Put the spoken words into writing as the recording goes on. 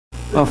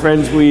Well,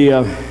 friends, we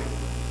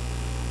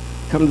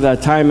come to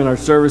that time in our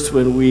service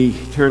when we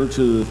turn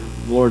to the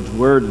Lord's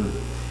Word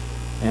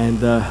and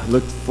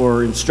look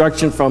for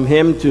instruction from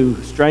Him to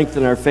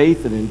strengthen our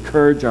faith and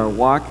encourage our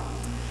walk.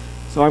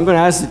 So I'm going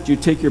to ask that you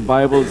take your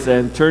Bibles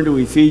and turn to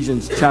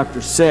Ephesians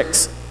chapter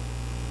 6.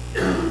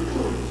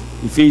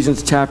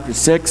 Ephesians chapter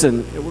 6,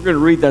 and we're going to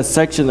read that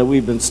section that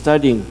we've been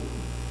studying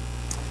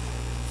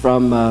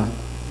from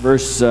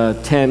verse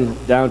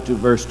 10 down to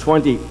verse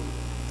 20.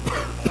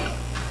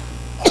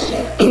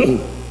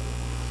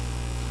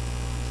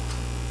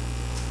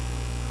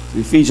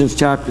 Ephesians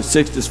chapter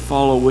 6, just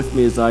follow with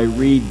me as I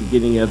read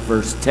beginning at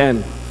verse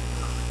 10.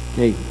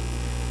 Okay,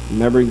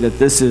 remembering that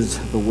this is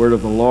the word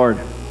of the Lord.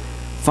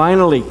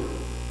 Finally,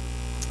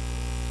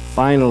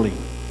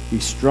 be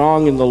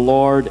strong in the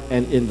Lord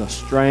and in the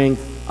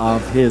strength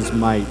of His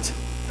might.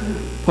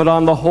 Put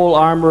on the whole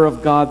armor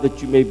of God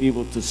that you may be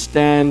able to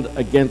stand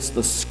against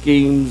the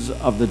schemes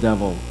of the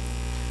devil.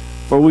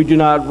 For we do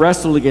not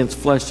wrestle against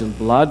flesh and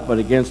blood, but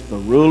against the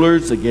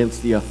rulers,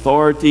 against the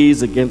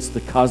authorities, against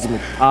the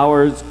cosmic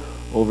powers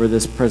over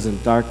this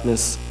present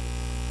darkness,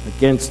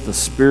 against the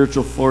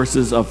spiritual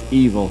forces of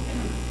evil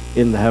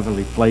in the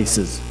heavenly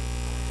places.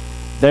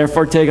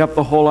 Therefore take up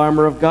the whole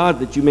armor of God,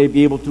 that you may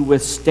be able to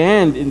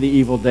withstand in the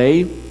evil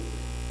day,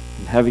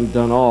 and having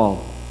done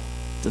all,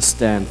 to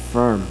stand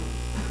firm.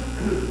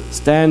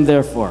 Stand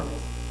therefore,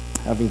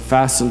 having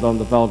fastened on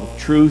the belt of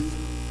truth,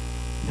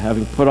 and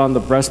having put on the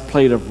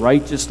breastplate of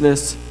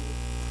righteousness,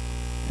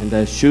 and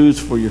as shoes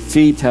for your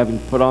feet, having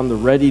put on the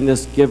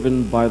readiness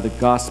given by the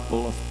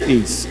gospel of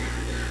peace.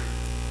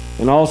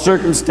 In all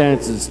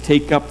circumstances,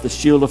 take up the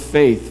shield of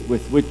faith,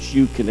 with which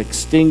you can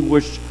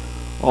extinguish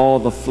all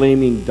the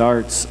flaming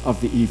darts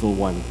of the evil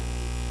one.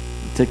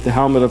 Take the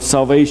helmet of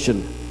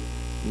salvation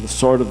and the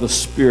sword of the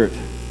Spirit,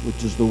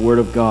 which is the word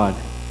of God,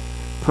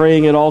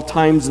 praying at all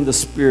times in the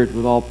Spirit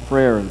with all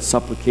prayer and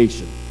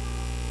supplication.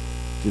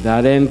 To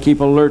that end,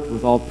 keep alert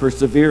with all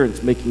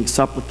perseverance, making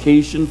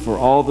supplication for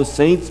all the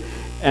saints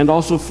and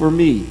also for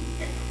me,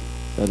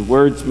 that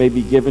words may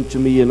be given to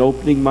me in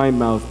opening my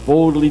mouth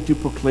boldly to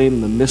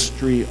proclaim the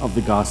mystery of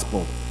the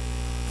gospel,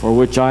 for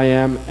which I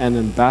am an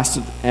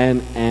ambassador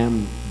in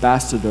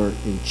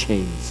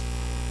chains,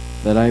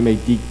 that I may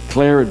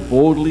declare it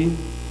boldly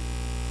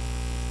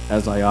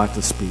as I ought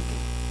to speak.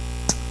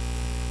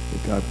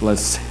 May God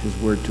bless His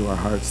word to our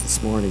hearts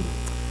this morning.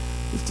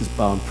 Let's just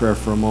bow in prayer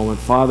for a moment.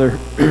 Father,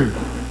 it's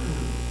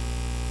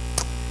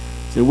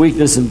in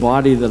weakness in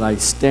body that I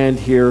stand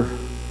here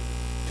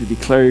to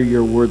declare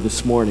your word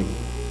this morning.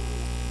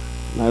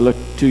 And I look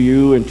to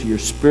you and to your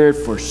Spirit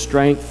for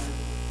strength.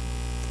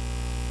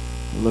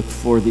 I look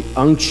for the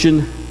unction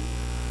and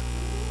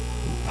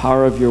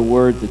power of your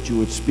word, that you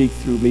would speak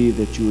through me,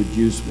 that you would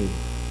use me.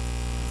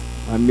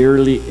 I'm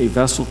merely a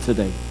vessel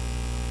today.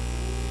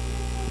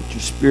 That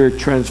your Spirit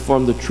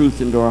transform the truth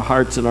into our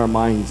hearts and our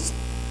minds,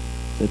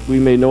 that we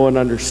may know and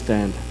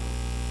understand,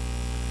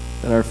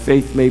 that our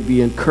faith may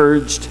be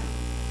encouraged,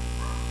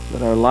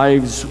 that our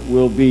lives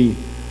will be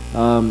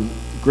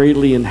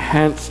greatly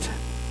enhanced,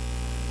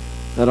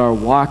 that our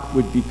walk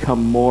would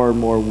become more and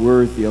more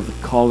worthy of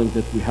the calling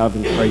that we have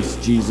in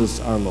Christ Jesus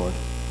our Lord.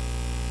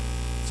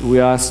 So we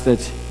ask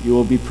that you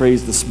will be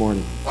praised this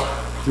morning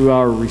through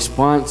our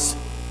response,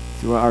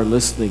 through our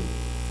listening,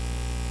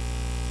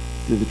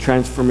 through the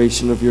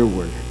transformation of your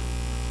word.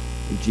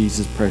 In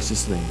Jesus'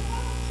 precious name,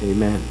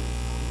 amen.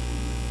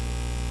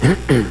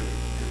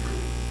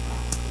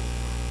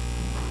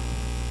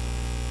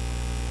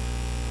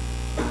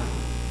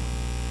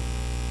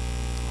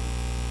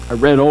 I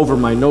read over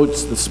my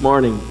notes this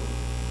morning,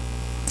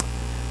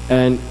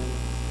 and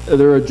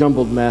they're a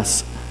jumbled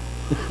mess.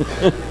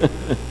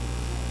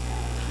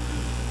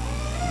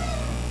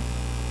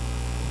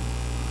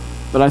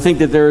 But I think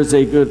that there is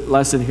a good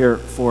lesson here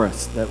for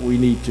us that we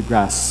need to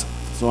grasp.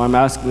 So I'm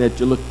asking that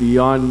you look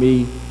beyond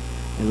me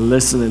and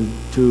listen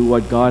to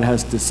what God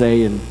has to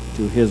say and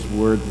to His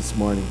word this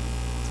morning.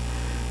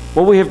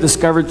 What we have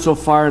discovered so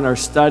far in our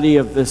study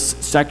of this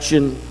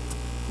section,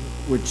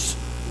 which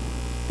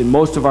in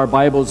most of our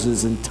Bibles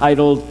is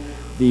entitled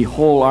The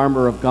Whole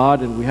Armor of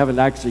God, and we haven't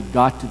actually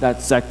got to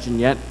that section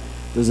yet.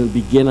 It doesn't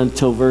begin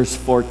until verse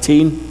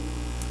 14.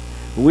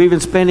 We've been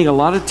spending a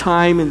lot of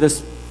time in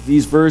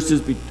these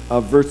verses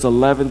of verse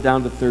 11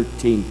 down to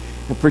 13,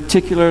 and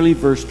particularly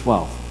verse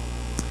 12,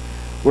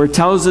 where it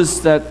tells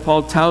us that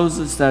Paul tells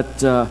us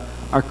that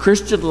our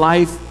Christian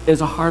life is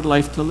a hard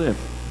life to live.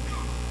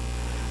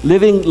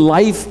 Living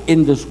life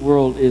in this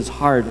world is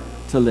hard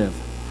to live.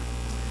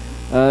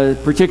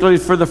 Particularly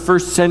for the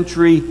first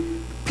century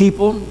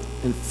people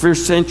and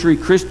first century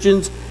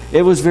Christians,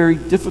 it was very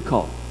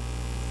difficult.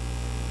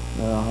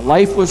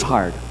 Life was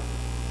hard.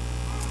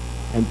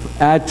 And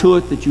add to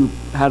it that you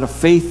had a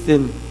faith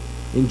in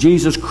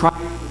Jesus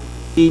Christ,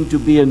 seen to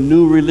be a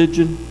new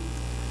religion.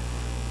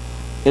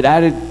 It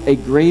added a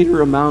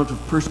greater amount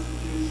of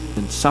persecution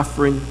and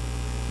suffering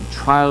and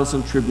trials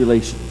and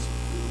tribulations.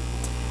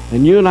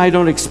 And you and I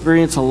don't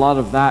experience a lot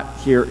of that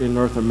here in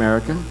North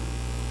America.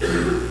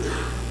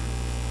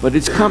 But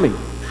it's coming.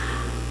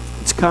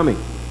 It's coming.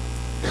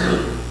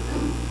 I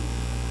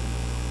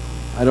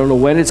don't know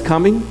when it's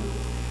coming,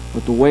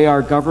 but the way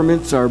our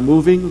governments are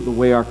moving, the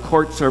way our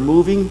courts are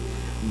moving,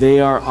 they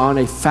are on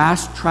a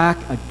fast track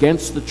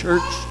against the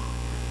church.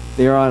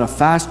 They are on a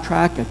fast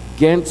track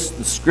against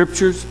the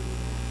Scriptures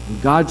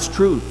and God's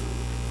truth.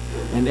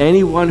 And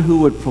anyone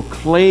who would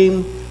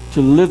proclaim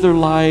to live their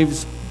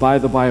lives by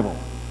the Bible.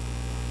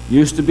 It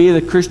used to be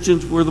that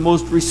Christians were the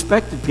most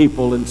respected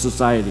people in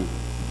society.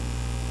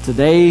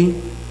 Today,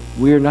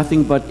 we are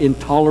nothing but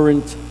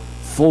intolerant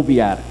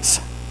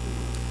phobiatics.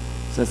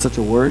 Is that such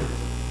a word?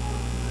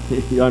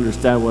 You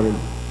understand what it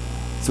is?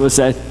 So what's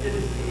that?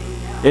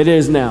 It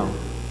is now.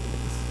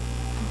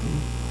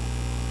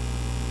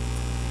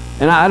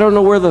 And I don't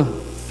know where the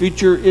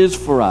future is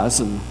for us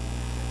and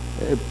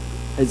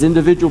as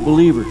individual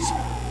believers.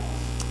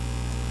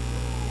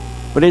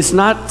 But it's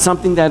not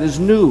something that is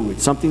new.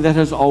 It's something that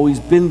has always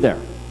been there.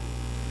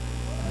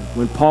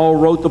 When Paul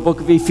wrote the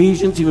book of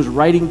Ephesians, he was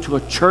writing to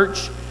a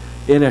church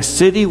in a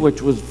city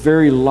which was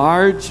very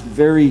large,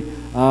 very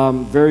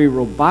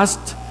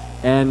robust,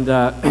 and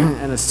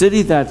a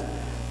city that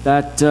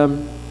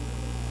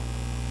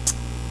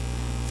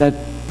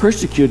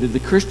persecuted the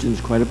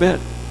Christians quite a bit.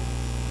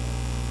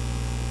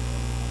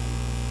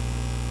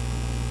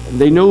 And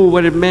they knew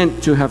what it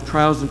meant to have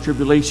trials and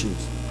tribulations.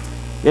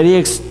 And he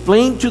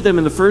explained to them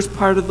in the first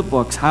part of the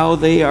books how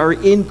they are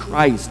in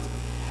Christ,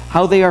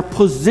 how they are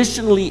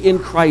positionally in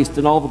Christ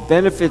and all the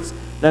benefits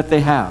that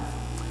they have,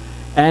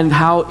 and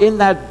how in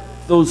that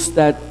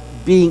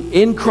being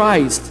in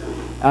Christ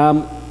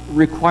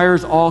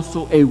requires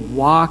also a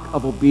walk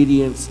of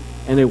obedience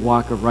and a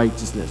walk of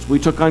righteousness. We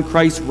took on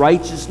Christ's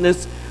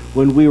righteousness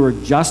when we were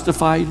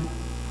justified,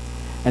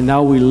 and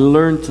now we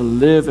learn to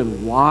live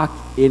and walk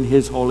in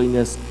His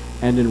holiness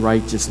and in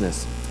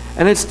righteousness.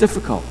 And it's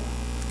difficult.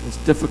 It's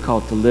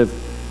difficult to live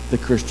the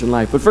Christian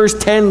life. But verse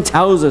 10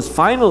 tells us,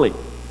 finally,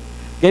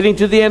 getting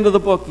to the end of the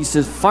book, he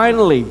says,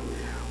 finally,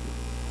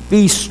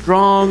 be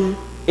strong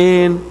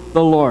in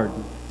the Lord.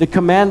 The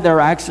command there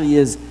actually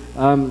is,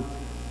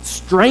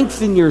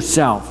 strengthen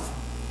yourself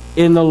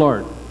in the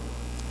Lord.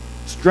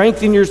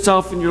 Strengthen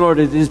yourself in your Lord.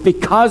 It is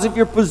because of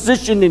your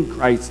position in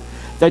Christ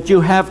that you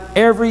have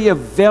every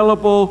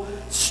available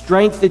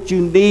strength that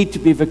you need to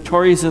be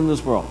victorious in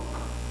this world.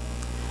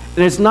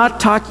 And it's not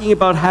talking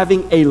about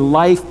having a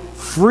life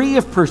free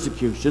of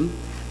persecution.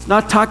 It's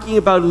not talking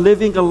about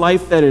living a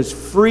life that is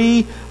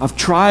free of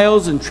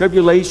trials and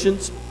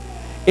tribulations.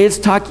 It's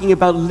talking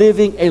about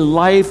living a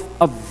life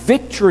of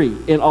victory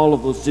in all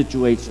of those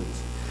situations.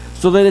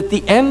 So that at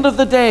the end of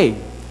the day,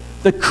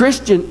 the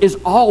Christian is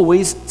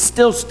always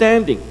still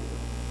standing.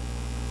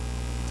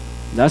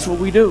 That's what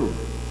we do.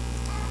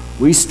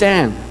 We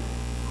stand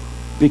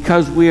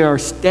because we are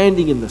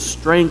standing in the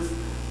strength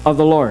of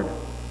the Lord.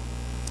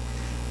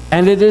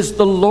 And it is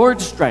the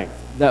Lord's strength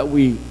that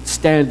we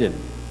stand in.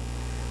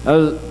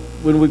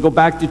 When we go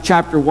back to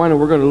chapter 1, and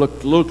we're going to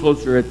look a little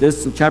closer at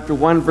this, in chapter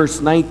 1,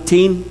 verse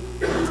 19,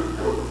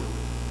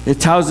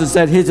 it tells us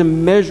that His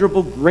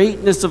immeasurable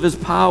greatness of His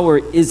power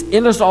is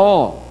in us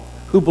all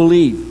who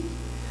believe,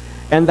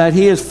 and that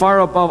He is far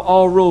above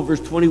all rule,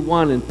 verse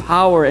 21, in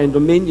power and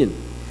dominion,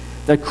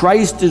 that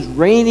Christ is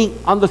reigning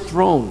on the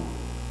throne,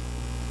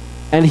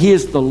 and He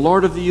is the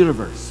Lord of the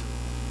universe.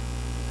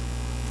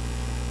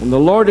 And the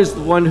Lord is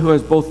the one who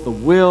has both the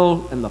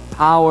will and the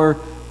power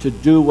to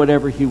do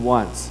whatever He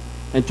wants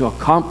and to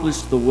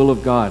accomplish the will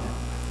of God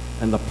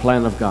and the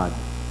plan of God.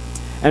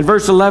 And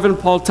verse 11,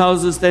 Paul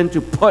tells us then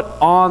to put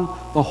on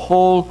the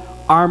whole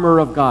armor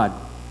of God.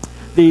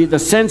 The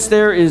sense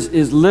there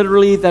is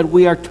literally that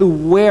we are to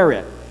wear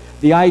it.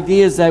 The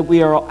idea is that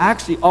we are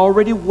actually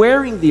already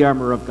wearing the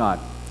armor of God.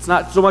 It's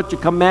not so much a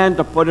command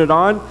to put it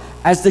on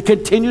as to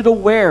continue to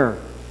wear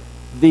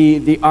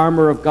the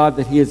armor of God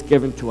that He has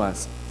given to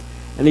us.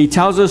 And he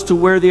tells us to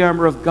wear the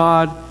armor of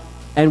God,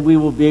 and we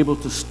will be able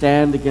to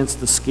stand against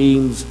the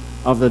schemes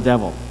of the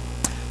devil.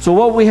 So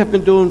what we have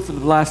been doing for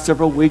the last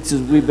several weeks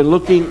is we've been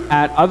looking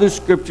at other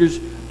scriptures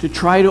to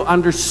try to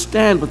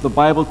understand what the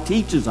Bible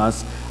teaches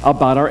us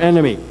about our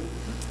enemy.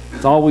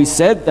 It's always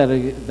said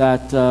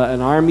that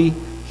an army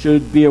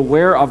should be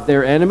aware of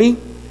their enemy,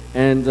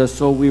 and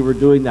so we were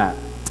doing that.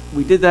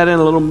 We did that in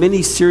a little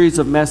mini-series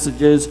of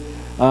messages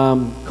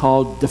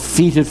called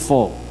Defeated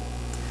Foe.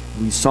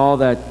 We saw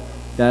that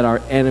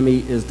our enemy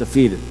is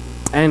defeated.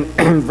 And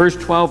verse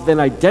 12 then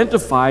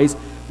identifies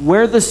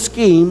where the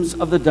schemes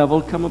of the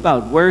devil come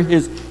about, where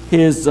his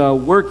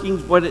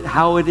workings,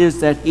 how it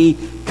is that he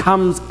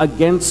comes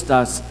against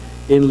us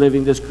in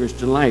living this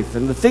Christian life.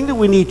 And the thing that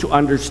we need to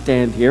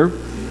understand here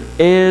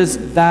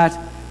is that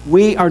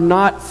we are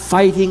not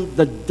fighting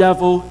the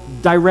devil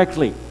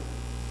directly.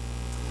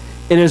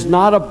 It is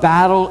not a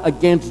battle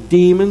against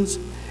demons.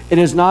 It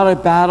is not a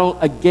battle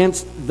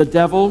against the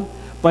devil,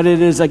 but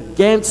it is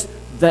against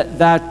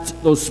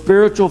those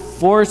spiritual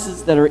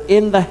forces that are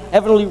in the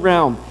heavenly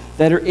realm,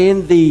 that are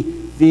in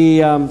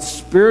the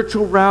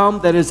spiritual realm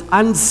that is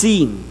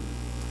unseen.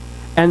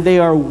 And they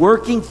are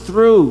working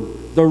through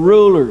the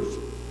rulers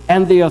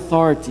and the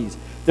authorities.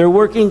 They're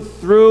working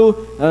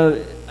through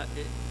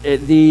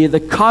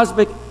the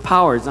cosmic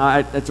powers.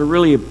 Now, that's a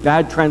really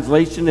bad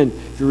translation, and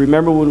if you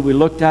remember when we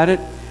looked at it,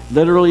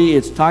 literally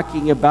it's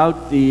talking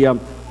about the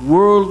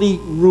worldly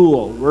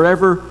rule,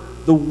 wherever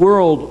the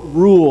world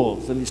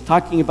rules. And he's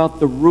talking about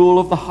the rule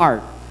of the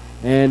heart.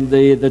 And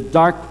the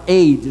dark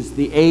age is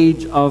the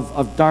age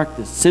of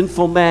darkness.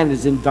 Sinful man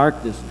is in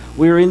darkness.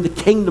 We are in the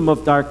kingdom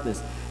of darkness.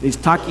 And he's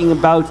talking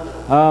about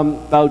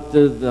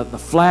the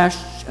flesh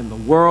and the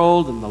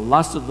world and the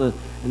lust of the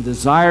and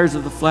desires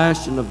of the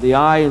flesh and of the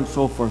eye and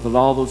so forth, and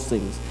all those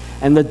things.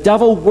 And the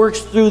devil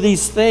works through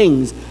these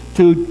things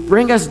to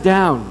bring us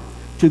down,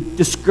 to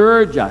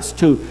discourage us,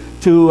 to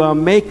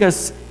make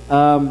us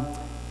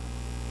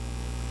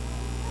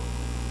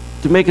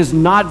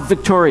not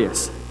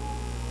victorious.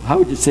 How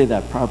would you say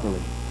that properly?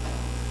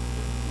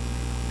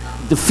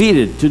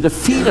 Defeated, to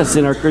defeat us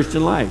in our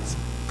Christian lives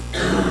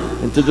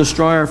and to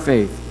destroy our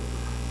faith.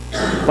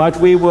 But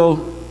we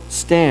will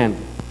stand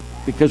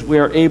because we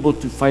are able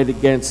to fight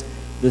against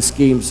the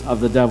schemes of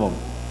the devil.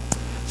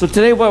 So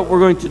today what we're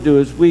going to do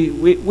is we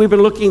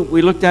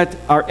looked at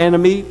our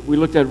enemy. We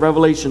looked at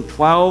Revelation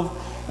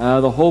 12,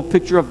 the whole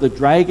picture of the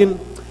dragon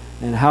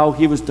and how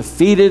he was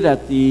defeated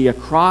at the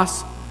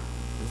cross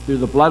through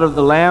the blood of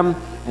the Lamb,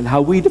 and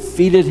how we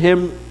defeated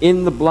him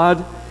in the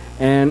blood,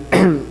 and,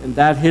 and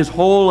that his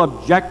whole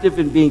objective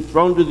in being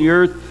thrown to the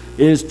earth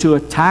is to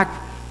attack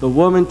the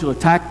woman, to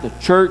attack the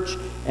church,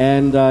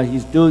 and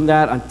he's doing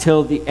that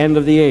until the end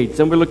of the age.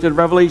 Then we looked at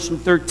Revelation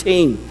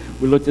 13.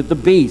 We looked at the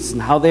beasts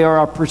and how they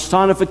are a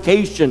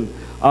personification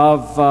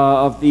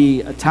of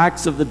the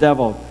attacks of the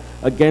devil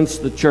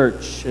against the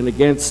church and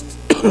against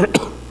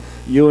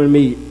you and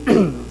me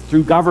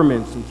through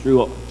governments and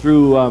through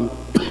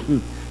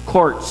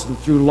courts and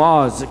through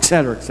laws,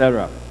 etc.,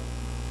 etc.,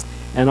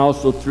 and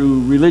also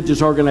through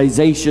religious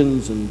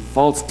organizations and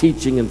false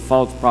teaching and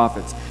false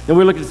prophets. Then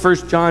we looked at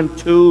 1 John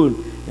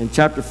 2 and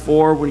chapter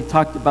 4 when he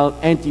talked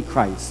about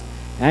Antichrist.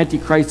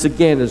 Antichrist,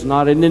 again, is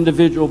not an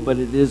individual, but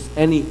it is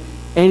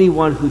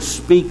anyone who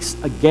speaks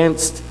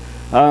against,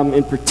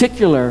 in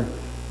particular,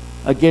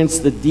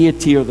 against the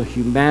deity or the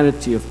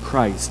humanity of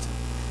Christ.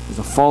 Is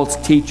a false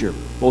teacher,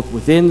 both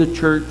within the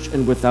church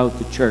and without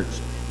the church.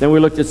 Then we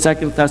looked at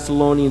 2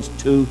 Thessalonians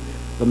 2,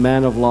 the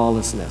man of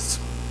lawlessness.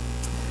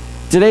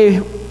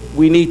 Today,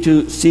 we need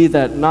to see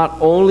that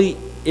not only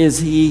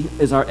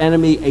is our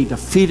enemy a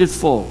defeated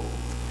foe,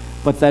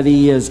 but that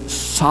he is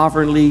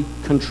sovereignly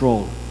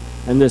controlled.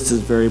 And this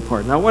is very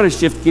important. Now, I want to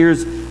shift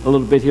gears a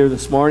little bit here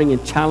this morning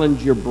and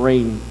challenge your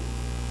brain,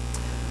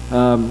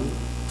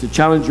 to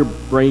challenge your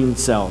brain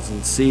cells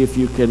and see if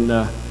you can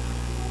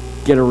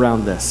get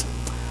around this.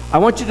 I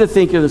want you to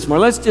think of this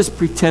morning. Let's just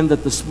pretend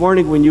that this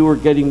morning when you were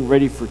getting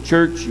ready for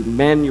church, you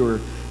men, you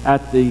were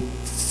at the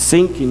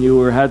sink and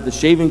you had the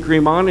shaving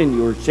cream on and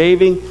you were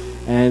shaving,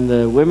 and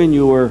the women,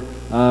 you were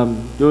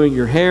doing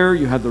your hair,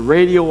 you had the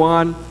radio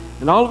on,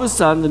 and all of a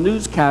sudden the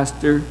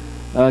newscaster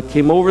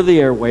came over the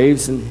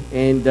airwaves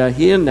and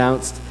he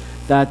announced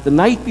that the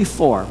night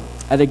before,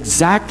 at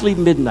exactly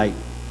midnight,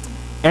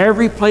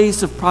 every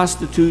place of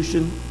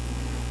prostitution,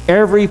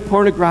 every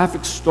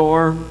pornographic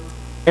store,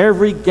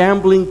 every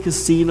gambling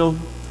casino,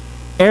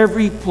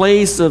 every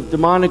place of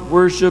demonic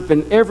worship,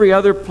 and every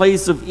other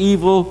place of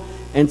evil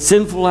and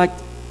sinful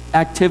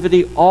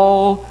activity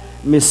all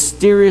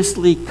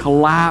mysteriously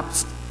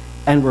collapsed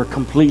and were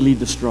completely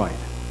destroyed.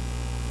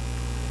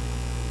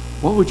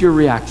 What would your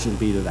reaction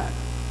be to that?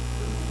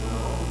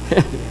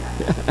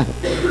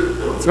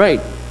 That's right.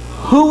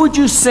 Who would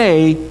you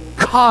say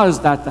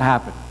caused that to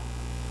happen?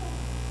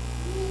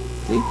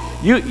 See?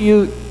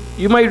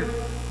 You might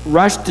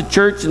rush to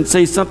church and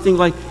say something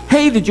like,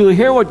 "Hey, did you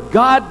hear what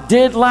God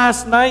did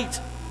last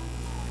night?"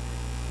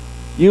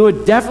 You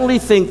would definitely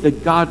think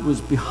that God was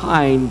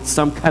behind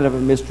some kind of a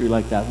mystery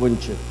like that,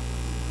 wouldn't you?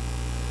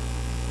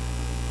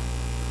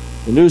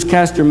 The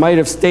newscaster might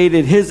have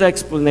stated his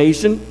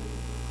explanation,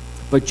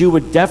 but you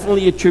would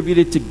definitely attribute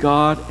it to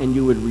God, and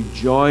you would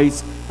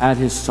rejoice at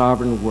his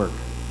sovereign work.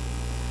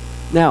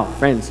 Now,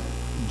 friends,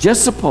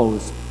 just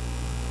suppose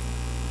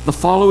the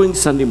following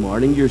Sunday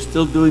morning you're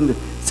still doing the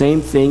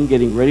same thing,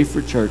 getting ready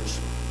for church,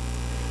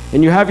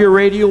 and you have your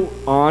radio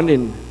on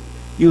and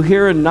you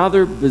hear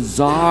another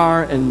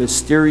bizarre and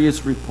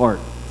mysterious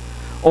report.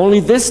 Only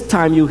this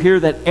time you hear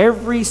that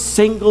every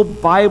single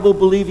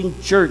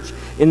Bible-believing church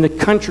in the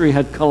country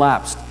had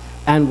collapsed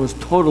and was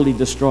totally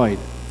destroyed.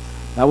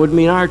 That would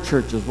mean our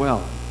church as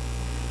well.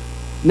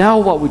 Now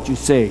what would you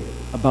say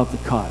about the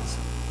cause?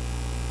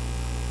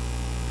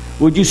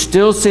 Would you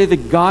still say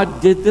that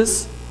God did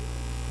this?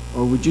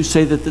 Or would you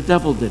say that the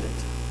devil did it?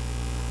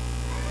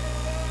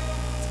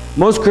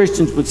 Most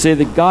Christians would say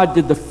that God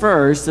did the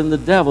first and the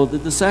devil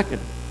did the second.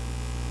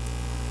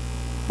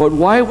 But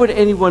why would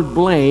anyone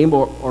blame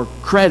or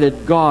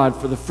credit God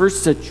for the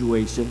first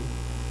situation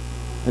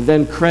and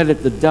then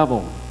credit the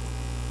devil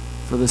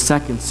for the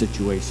second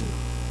situation?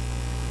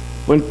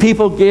 When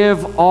people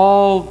give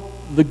all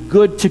the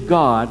good to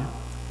God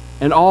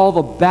and all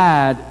the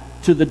bad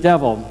to the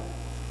devil,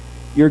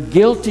 you're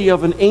guilty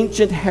of an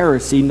ancient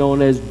heresy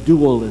known as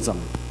dualism.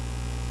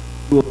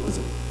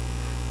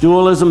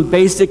 Dualism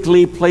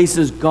basically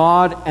places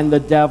God and the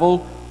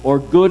devil, or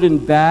good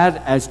and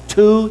bad, as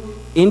two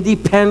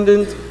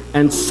independent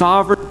and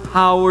sovereign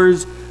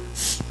powers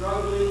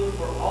struggling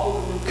for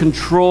ultimate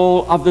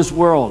control of this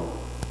world.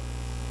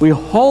 We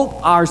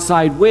hope our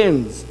side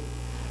wins,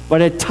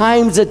 but at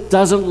times it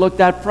doesn't look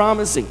that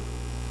promising.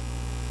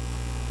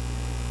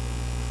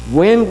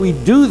 When we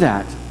do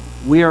that,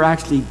 we are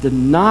actually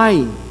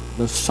denying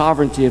the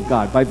sovereignty of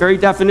God. By very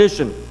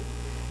definition,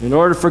 in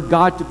order for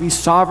God to be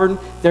sovereign,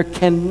 there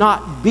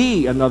cannot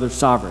be another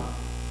sovereign.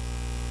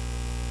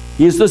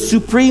 He is the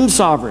supreme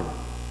sovereign.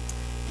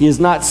 He is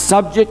not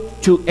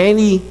subject to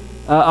any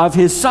of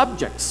his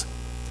subjects.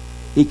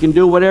 He can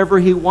do whatever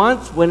he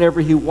wants,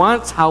 whenever he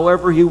wants,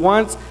 however he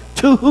wants,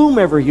 to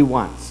whomever he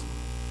wants.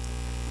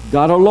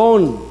 God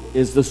alone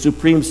is the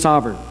supreme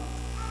sovereign,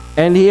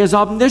 and he is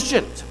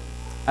omniscient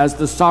as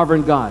the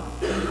sovereign God.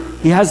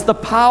 He has the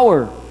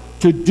power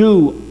to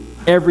do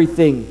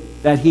everything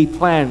that he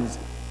plans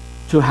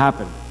to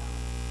happen,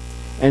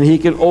 and he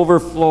can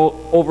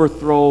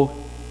overthrow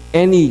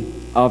any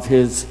of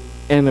his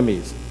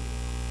enemies.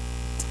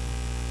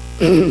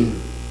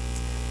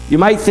 You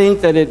might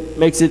think that it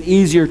makes it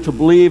easier to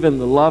believe and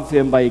to love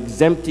him by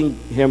exempting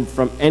him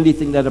from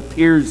anything that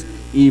appears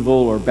evil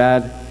or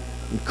bad,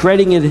 and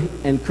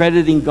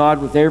crediting God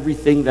with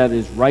everything that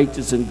is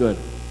righteous and good.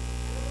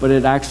 But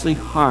it actually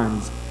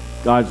harms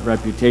God's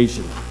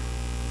reputation.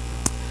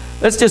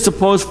 Let's just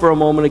suppose for a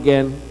moment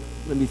again,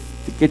 let me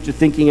get you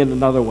thinking in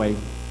another way.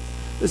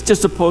 Let's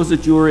just suppose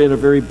that you were in a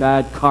very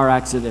bad car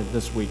accident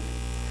this week.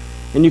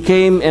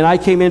 And I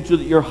came into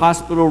your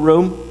hospital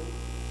room,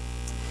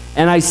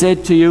 and I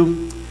said to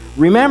you,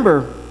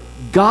 remember,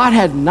 God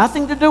had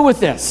nothing to do with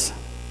this.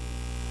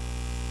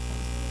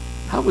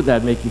 How would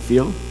that make you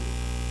feel?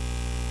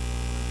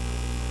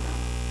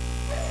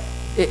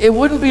 It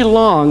wouldn't be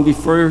long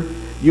before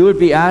you would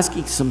be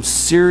asking some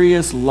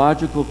serious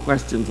logical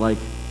questions like,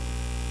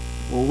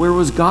 well, where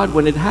was God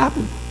when it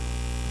happened?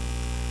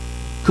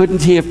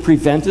 Couldn't he have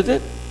prevented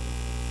it?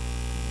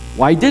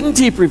 Why didn't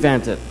he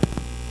prevent it?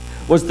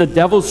 Was the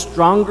devil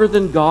stronger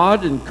than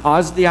God and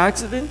caused the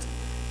accident,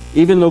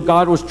 even though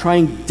God was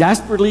trying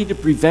desperately to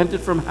prevent it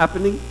from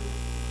happening?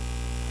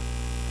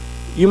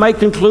 You might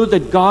conclude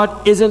that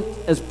God isn't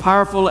as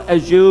powerful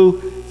as you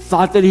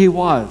thought that he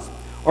was.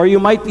 Or you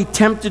might be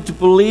tempted to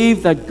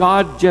believe that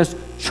God just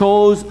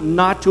chose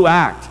not to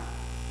act,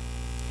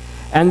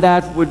 and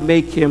that would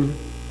make him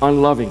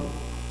unloving,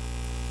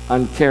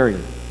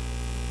 uncaring,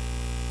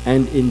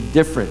 and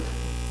indifferent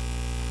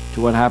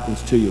to what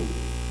happens to you.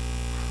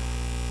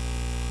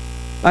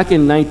 Back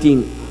in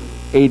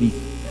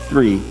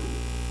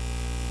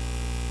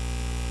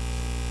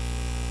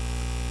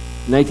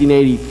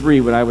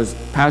 1983, when I was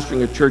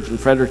pastoring a church in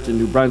Fredericton,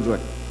 New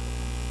Brunswick,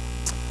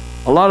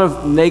 a lot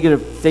of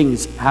negative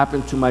things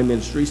happened to my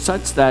ministry,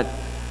 such that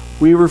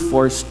we were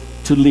forced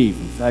to leave.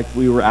 In fact,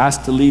 we were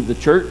asked to leave the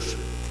church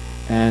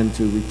and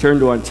to return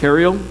to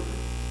Ontario.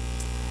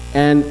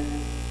 And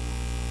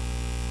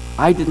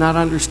I did not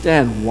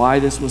understand why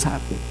this was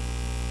happening.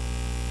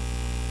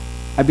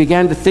 I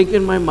began to think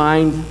in my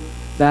mind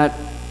that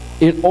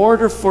in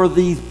order for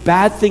these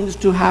bad things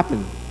to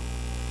happen,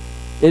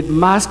 it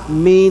must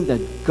mean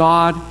that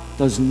God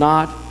does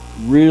not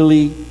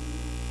really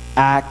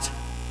act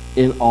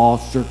in all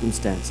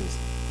circumstances.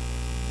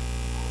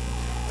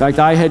 In fact,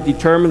 I had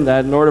determined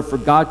that in order for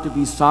God to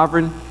be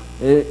sovereign,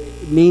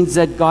 it means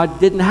that God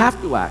didn't have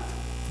to act.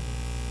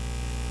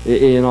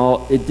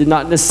 It did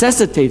not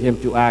necessitate him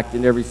to act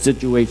in every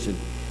situation.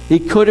 He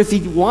could if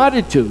he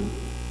wanted to,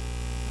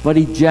 but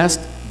he just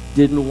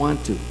didn't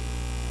want to.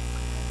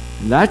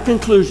 And that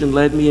conclusion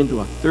led me into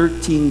a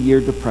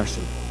 13-year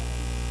depression.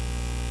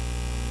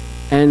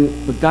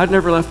 But God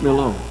never left me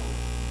alone.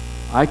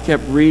 I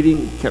kept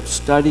reading, kept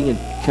studying, and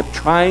kept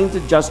trying to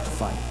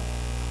justify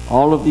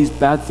all of these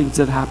bad things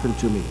that happened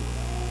to me.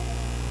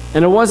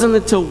 And it wasn't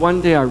until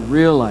one day I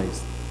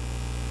realized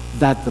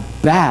that the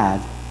bad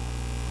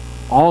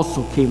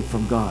also came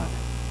from God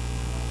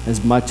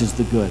as much as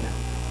the good.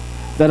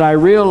 That I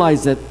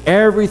realized that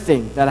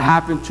everything that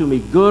happened to me,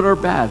 good or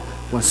bad,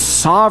 was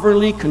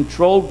sovereignly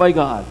controlled by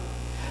God.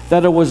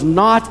 That it was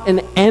not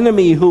an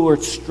enemy who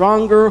was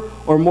stronger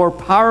or more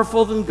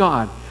powerful than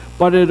God,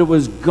 but it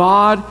was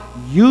God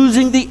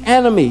using the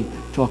enemy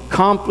to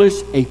accomplish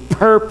a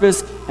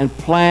purpose and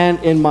plan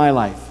in my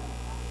life.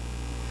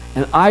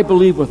 And I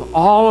believe with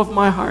all of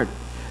my heart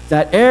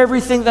that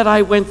everything that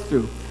I went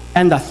through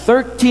and the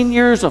 13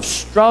 years of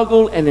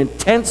struggle and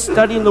intense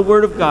studying the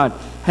Word of God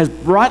has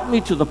brought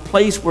me to the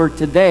place where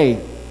today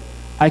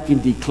I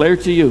can declare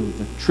to you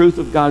the truth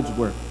of God's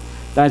Word,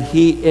 that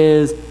He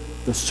is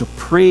the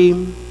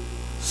supreme,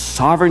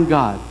 sovereign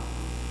God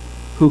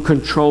who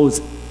controls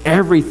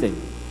everything,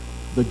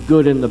 the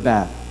good and the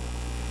bad,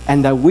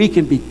 and that we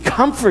can be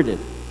comforted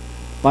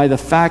by the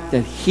fact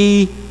that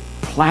He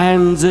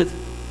plans it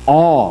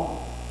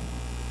all,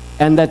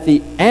 and that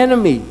the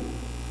enemy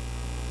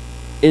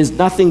is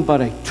nothing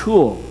but a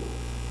tool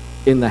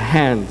in the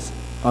hands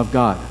of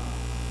God.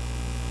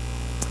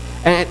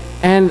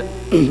 And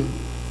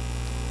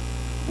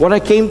What I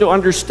came to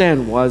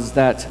understand was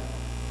that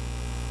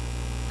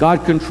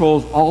God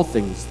controls all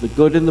things, the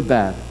good and the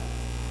bad,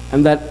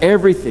 and that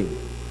everything,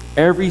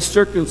 every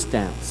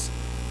circumstance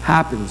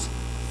happens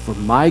for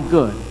my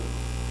good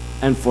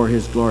and for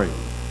His glory.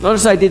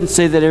 Notice I didn't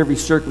say that every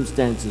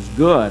circumstance is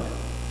good,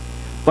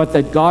 but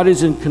that God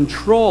is in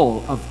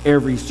control of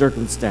every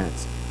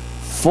circumstance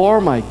for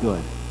my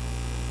good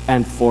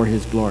and for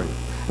His glory.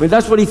 I mean,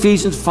 that's what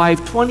Ephesians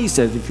 5:20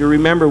 says, if you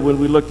remember when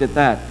we looked at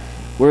that,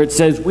 where it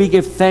says, we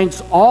give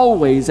thanks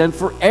always and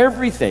for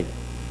everything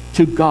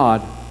to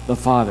God the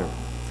Father.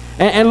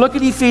 And look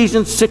at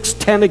Ephesians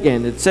 6:10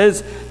 again. It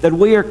says that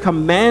we are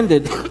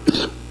commanded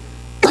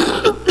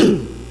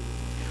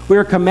we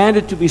are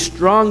commanded to be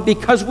strong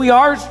because we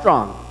are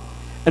strong.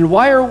 And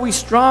why are we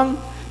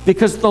strong?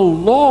 Because the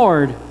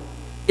Lord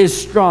is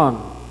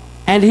strong,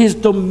 and His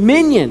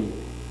dominion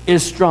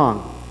is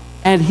strong,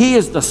 and He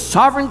is the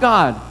sovereign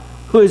God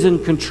who is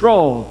in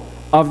control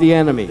of the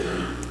enemy.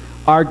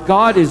 Our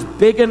God is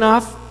big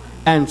enough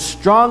and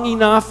strong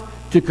enough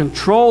to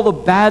control the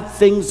bad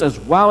things as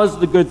well as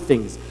the good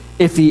things.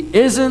 If He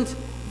isn't,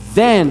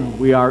 then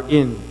we are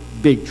in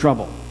big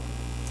trouble.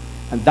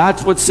 And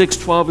that's what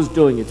 6:12 is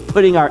doing. It's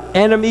putting our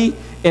enemy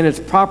in its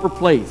proper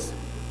place.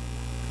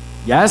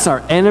 Yes,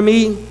 our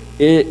enemy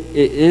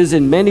is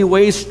in many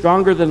ways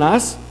stronger than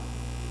us,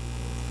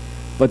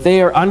 but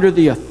they are under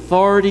the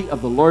authority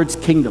of the Lord's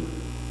kingdom.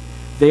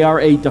 They are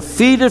a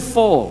defeated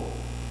foe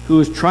who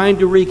is trying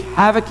to wreak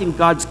havoc in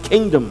God's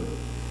kingdom,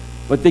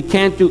 but they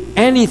can't do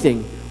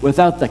anything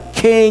without the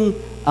King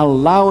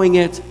allowing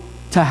it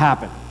to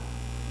happen.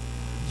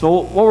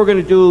 So what we're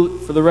going to do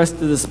for the rest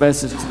of this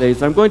message today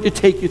is I'm going to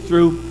take you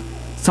through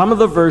some of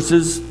the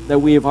verses that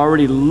we have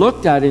already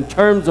looked at in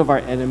terms of our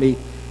enemy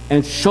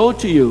and show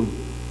to you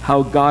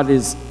how God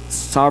is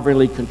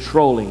sovereignly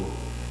controlling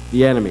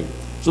the enemy.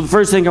 So the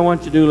first thing I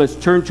want to do, let's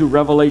turn to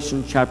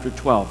Revelation chapter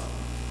 12.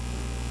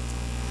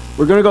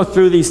 We're going to go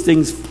through these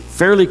things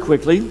fairly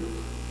quickly,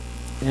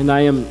 and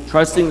I am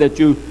trusting that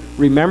you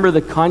remember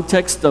the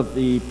context of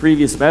the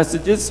previous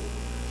messages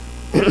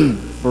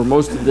for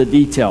most of the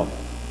detail.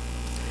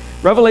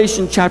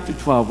 Revelation chapter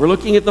 12, we're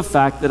looking at the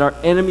fact that our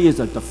enemy is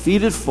a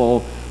defeated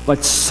foe,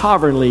 but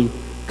sovereignly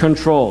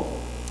controlled.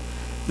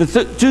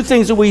 The two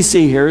things that we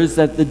see here is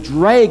that the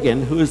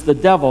dragon, who is the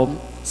devil,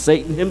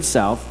 Satan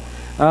himself,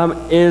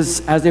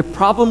 has a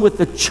problem with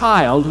the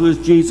child, who is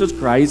Jesus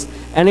Christ,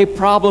 and a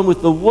problem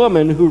with the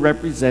woman who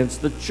represents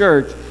the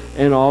church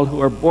and all who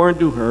are born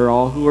to her,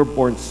 all who are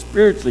born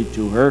spiritually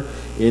to her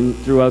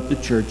throughout the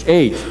church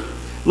age.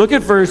 Look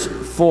at verse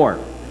 4.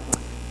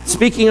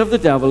 Speaking of the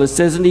devil, it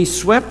says, and he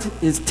swept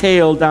his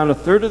tail down a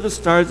third of the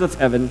stars of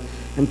heaven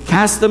and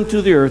cast them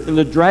to the earth, and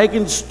the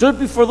dragon stood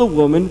before the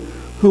woman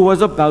who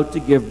was about to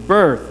give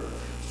birth,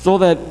 so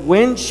that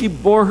when she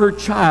bore her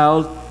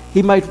child,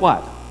 he might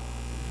what?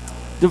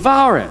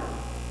 Devour it.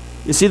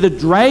 You see, the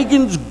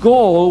dragon's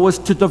goal was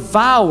to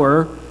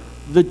devour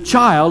the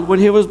child when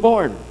he was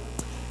born.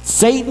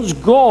 Satan's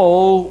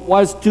goal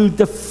was to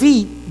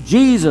defeat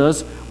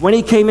Jesus when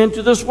he came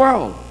into this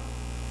world.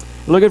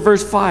 Look at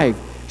verse 5.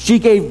 She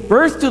gave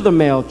birth to the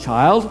male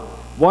child,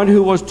 one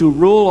who was to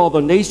rule all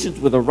the nations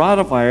with a rod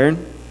of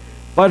iron.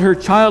 But her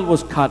child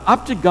was caught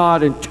up to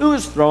God and to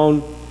His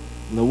throne,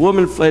 and the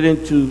woman fled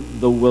into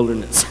the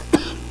wilderness.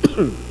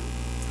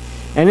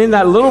 And in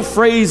that little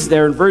phrase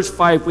there in verse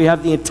 5, we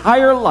have the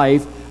entire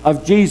life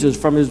of Jesus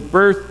from His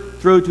birth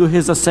through to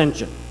His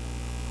ascension.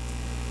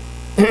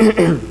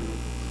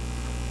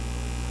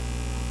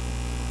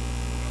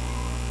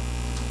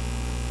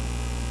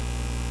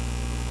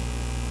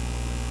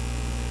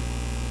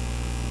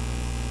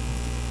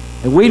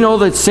 And we know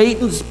that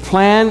Satan's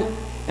plan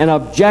and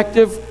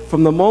objective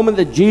from the moment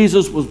that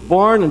Jesus was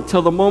born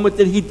until the moment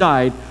that He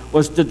died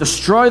was to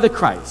destroy the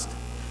Christ,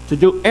 to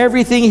do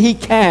everything he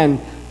can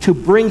to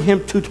bring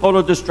Him to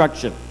total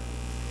destruction.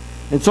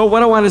 And so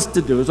what I want us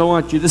to do is I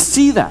want you to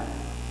see that.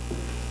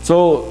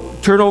 So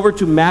turn over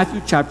to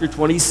Matthew chapter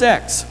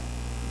 26.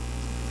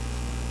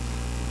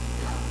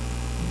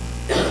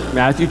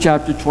 Matthew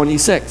chapter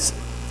 26.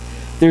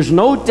 There's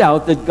no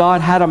doubt that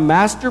God had a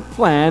master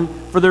plan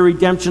for the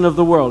redemption of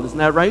the world. Isn't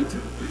that right?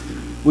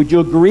 Would you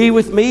agree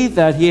with me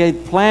that He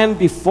had planned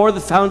before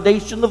the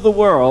foundation of the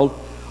world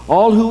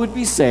all who would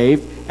be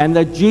saved, and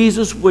that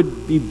Jesus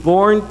would be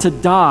born to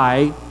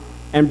die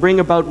and bring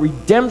about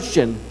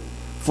redemption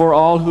for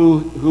all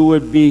who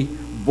would be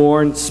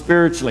born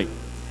spiritually?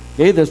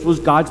 Okay, this was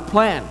God's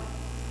plan.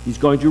 He's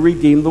going to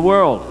redeem the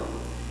world.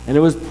 And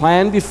it was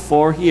planned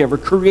before He ever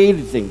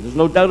created things. There's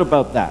no doubt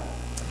about that.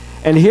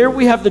 And here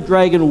we have the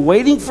dragon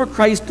waiting for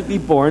Christ to be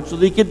born so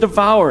that He could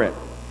devour it.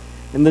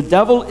 And the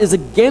devil is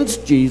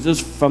against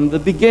Jesus from the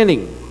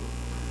beginning.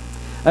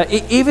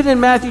 Even in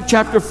Matthew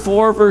chapter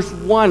 4, verse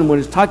 1, when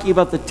it's talking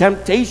about the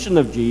temptation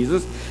of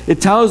Jesus,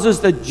 it tells us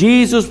that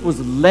Jesus was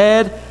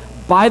led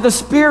by the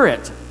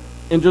Spirit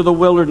into the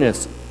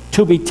wilderness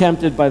to be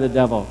tempted by the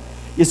devil.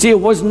 You see, it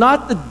was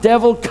not the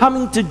devil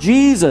coming to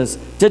Jesus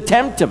to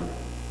tempt Him.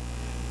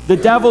 The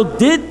devil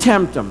did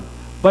tempt Him,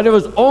 But it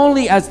was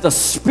only as the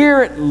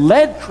Spirit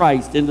led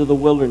Christ into the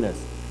wilderness.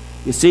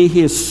 You see,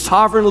 he is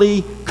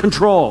sovereignly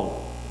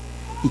controlled.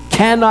 He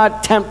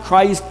cannot tempt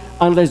Christ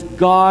unless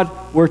God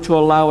were to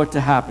allow it to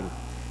happen.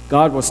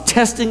 God was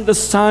testing the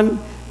Son,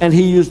 and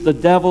he used the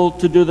devil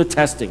to do the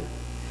testing.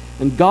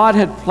 And God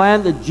had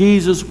planned that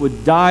Jesus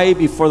would die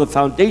before the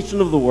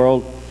foundation of the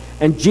world,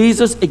 and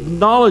Jesus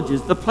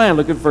acknowledges the plan.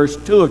 Look at verse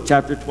 2 of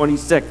chapter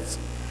 26.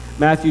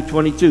 Matthew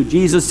 22.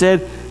 Jesus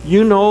said,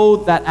 you know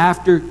that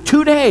after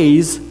 2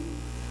 days,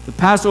 the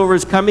Passover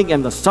is coming,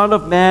 and the Son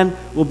of Man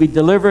will be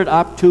delivered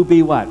up to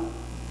be what?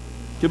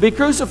 To be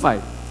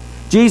crucified.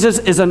 Jesus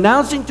is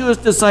announcing to his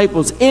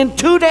disciples, in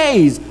 2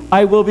 days,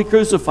 I will be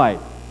crucified.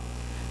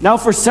 Now,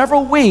 for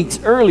several weeks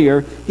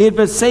earlier, he had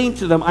been saying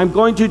to them, I'm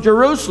going to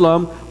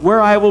Jerusalem,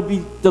 where I will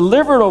be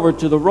delivered over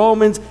to the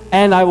Romans,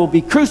 and I will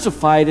be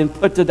crucified and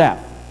put to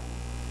death.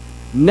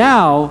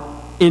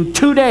 Now, in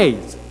 2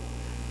 days,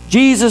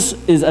 Jesus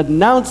is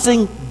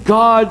announcing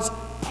God's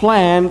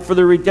plan for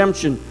the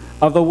redemption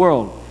of the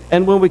world.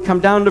 And when we come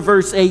down to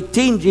verse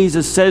 18,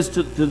 Jesus says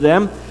to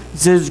them, he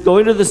says, go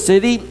into the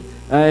city,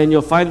 and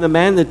you'll find the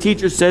man. The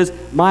teacher says,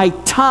 my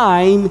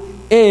time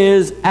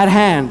is at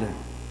hand.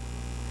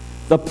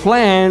 The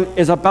plan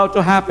is about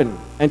to happen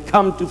and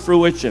come to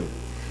fruition.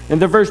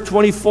 And the verse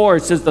 24,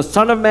 it says, the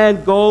Son of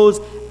Man goes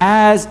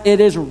as it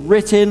is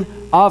written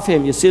of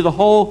him. You see, the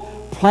whole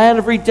plan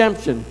of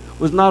redemption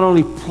was not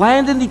only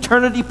planned in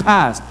eternity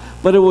past,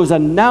 but it was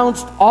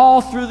announced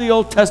all through the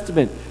Old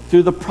Testament,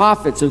 through the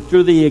prophets and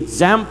through the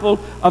example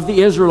of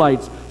the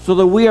Israelites, so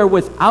that we are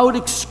without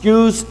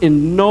excuse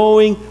in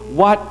knowing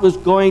what was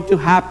going to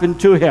happen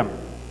to him.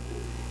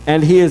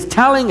 And he is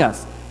telling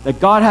us that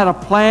God had a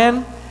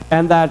plan,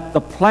 and that the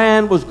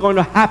plan was going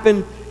to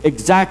happen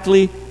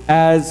exactly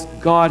as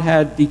God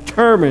had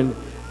determined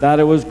that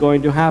it was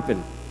going to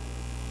happen.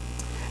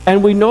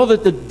 And we know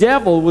that the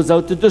devil was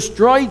out to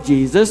destroy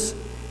Jesus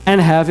and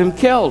have him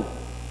killed.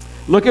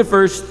 Look at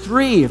verse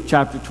 3 of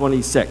chapter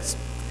 26.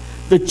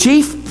 The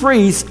chief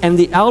priests and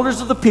the elders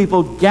of the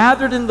people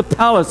gathered in the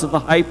palace of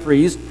the high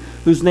priest,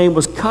 whose name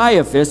was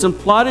Caiaphas, and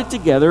plotted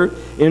together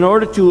in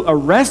order to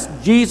arrest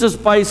Jesus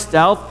by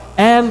stealth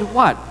and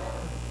what?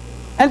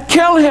 And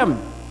kill him.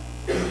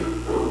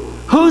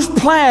 Whose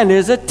plan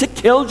is it to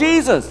kill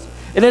Jesus?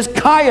 It is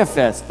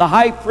Caiaphas, the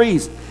high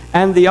priest,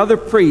 and the other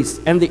priests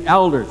and the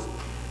elders.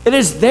 It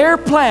is their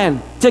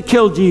plan to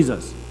kill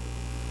Jesus.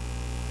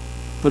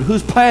 But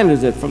whose plan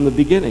is it from the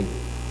beginning?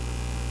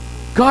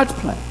 God's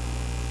plan.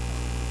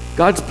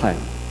 God's plan.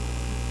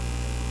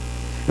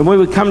 And when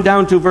we come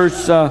down to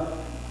verse, the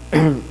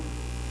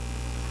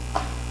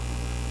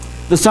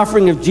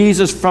suffering of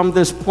Jesus from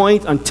this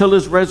point until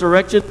his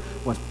resurrection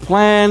was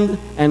planned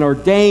and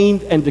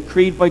ordained and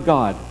decreed by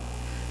God.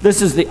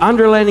 This is the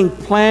underlying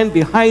plan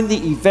behind the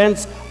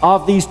events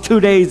of these 2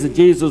 days that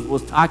Jesus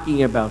was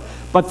talking about.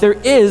 But there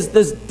is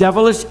this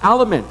devilish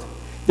element.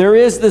 There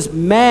is this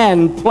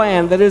man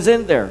plan that is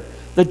in there.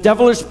 The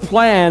devilish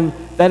plan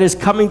that is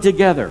coming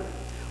together.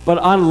 But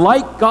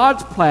unlike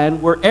God's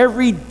plan, where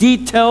every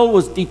detail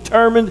was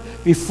determined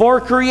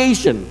before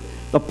creation,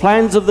 the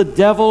plans of the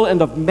devil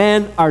and of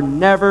men are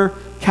never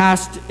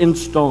cast in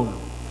stone.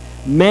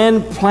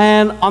 Men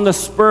plan on the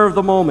spur of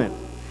the moment,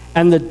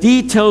 and the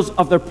details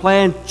of their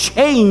plan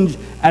change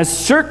as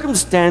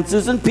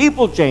circumstances and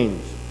people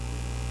change.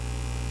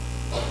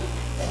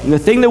 And the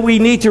thing that we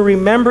need to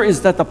remember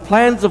is that the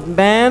plans of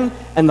man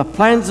and the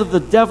plans of the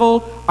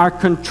devil are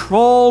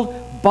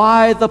controlled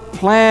by the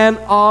plan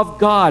of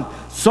God.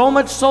 So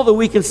much so that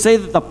we can say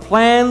that the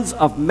plans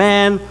of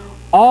man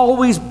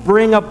always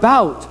bring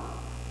about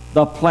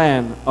the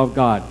plan of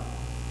God.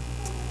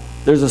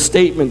 There's a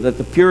statement that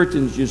the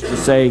Puritans used to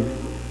say,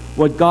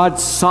 what God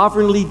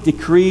sovereignly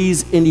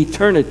decrees in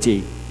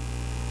eternity,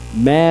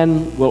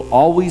 man will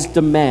always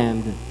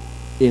demand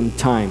in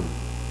time.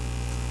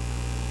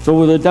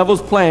 So the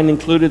devil's plan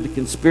included the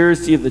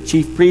conspiracy of the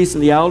chief priests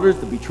and the elders,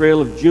 the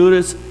betrayal of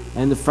Judas,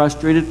 and the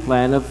frustrated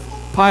plan of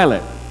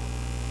Pilate.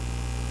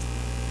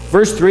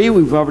 Verse 3,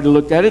 we've already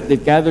looked at it.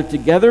 They've gathered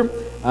together.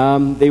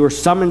 They were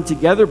summoned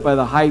together by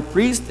the high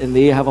priest, and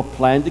they have a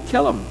plan to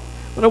kill him.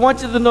 But I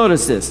want you to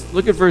notice this.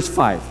 Look at verse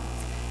 5.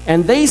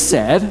 And they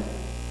said,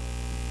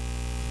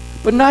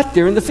 but not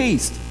during the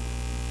feast.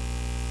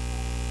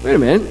 Wait a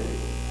minute.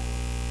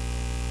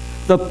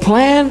 The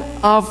plan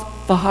of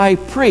the high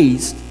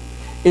priest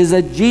is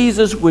that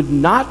Jesus would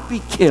not be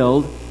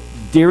killed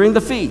during the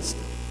feast.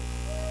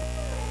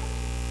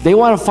 They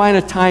want to find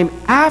a time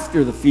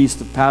after the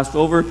feast of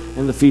Passover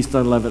and the feast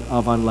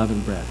of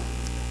unleavened bread.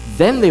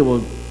 Then they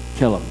will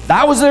kill him.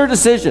 That was their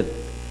decision.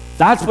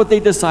 That's what they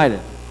decided.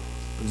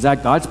 Is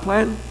that God's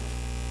plan?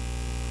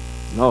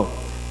 No.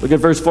 Look at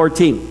verse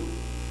 14.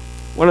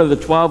 One of the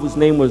 12, whose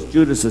name was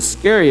Judas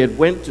Iscariot,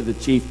 went to the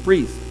chief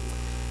priest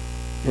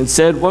and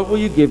said, what will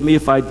you give me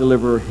if I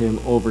deliver him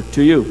over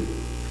to you?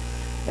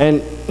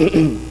 And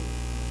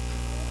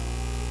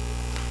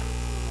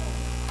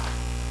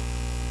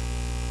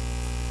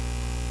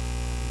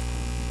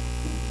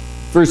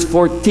verse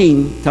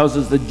 14 tells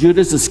us that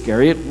Judas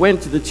Iscariot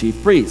went to the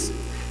chief priest.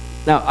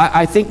 Now,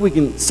 I think we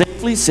can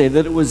safely say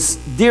that it was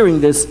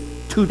during this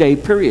 2-day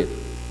period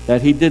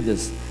that he did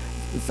this.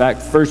 In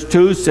fact, verse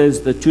 2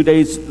 says the 2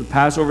 days the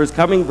Passover is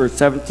coming. Verse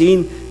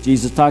 17,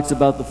 Jesus talks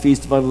about the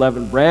Feast of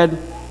Unleavened Bread.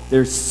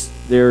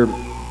 Their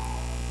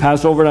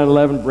Passover and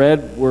unleavened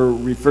bread were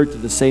referred to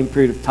the same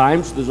period of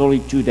time, so there's only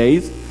 2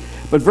 days.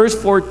 But verse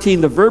 14,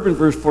 the verb in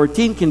verse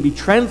 14 can be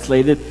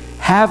translated,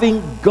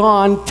 having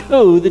gone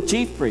to the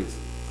chief priest.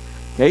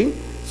 Okay?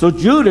 So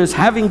Judas,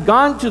 having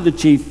gone to the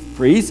chief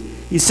priest,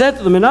 he said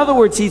to them, in other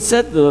words, he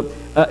said to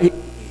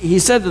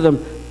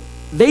them,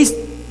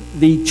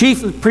 the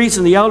chief priests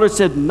and the elders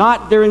said,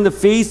 not during the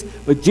feast,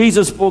 but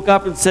Jesus spoke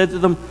up and said to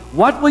them,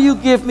 what will you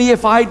give me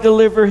if I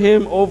deliver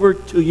him over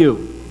to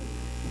you?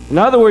 In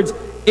other words,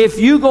 if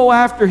you go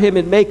after him,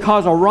 it may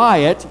cause a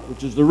riot,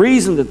 which is the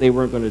reason that they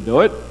weren't going to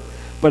do it.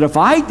 But if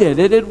I did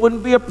it, it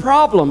wouldn't be a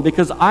problem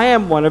because I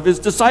am one of his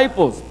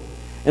disciples.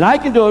 And I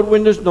can do it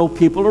when there's no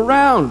people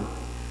around.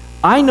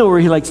 I know where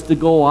he likes to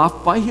go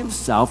off by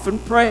himself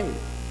and pray.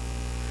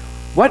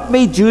 What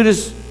made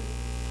Judas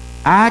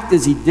act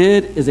as he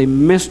did is a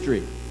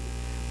mystery.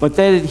 But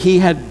that he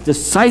had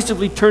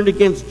decisively turned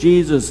against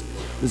Jesus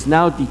was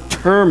now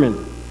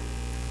determined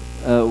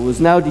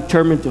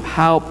to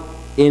help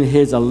in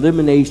his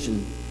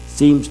elimination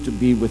seems to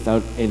be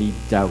without any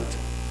doubt.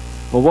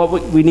 But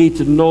what we need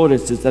to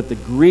notice is that the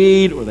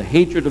greed or the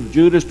hatred of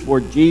Judas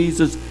toward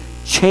Jesus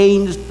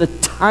changed the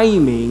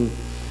timing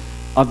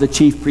of the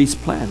chief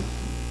priest's plan.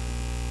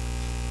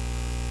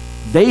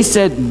 They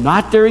said,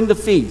 not during the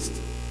feast.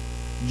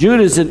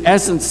 Judas, in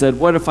essence, said,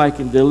 what if I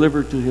can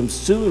deliver to him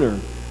sooner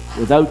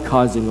without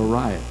causing a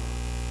riot?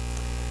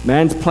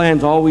 Man's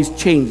plans always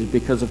change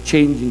because of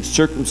changing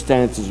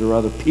circumstances or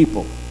other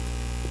people.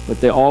 But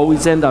they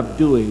always end up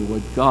doing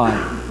what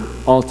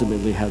God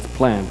ultimately has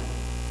planned.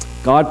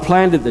 God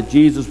planned it that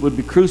Jesus would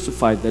be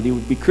crucified, that he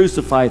would be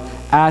crucified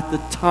at the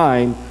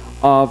time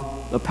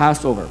of the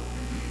Passover.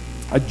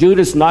 Had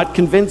Judas not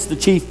convinced the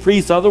chief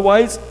priests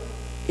otherwise,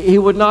 he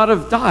would not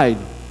have died.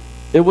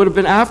 It would have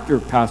been after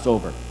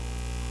Passover.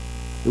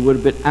 It would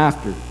have been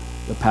after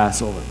the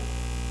Passover.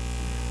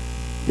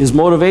 His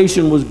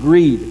motivation was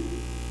greed.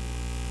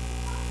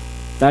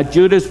 That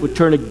Judas would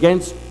turn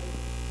against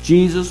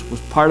Jesus was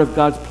part of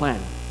God's plan.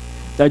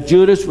 That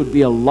Judas would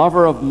be a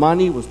lover of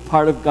money was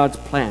part of God's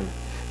plan.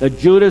 That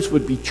Judas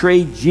would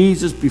betray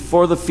Jesus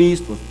before the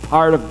feast was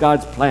part of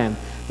God's plan.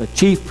 The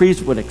chief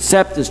priest would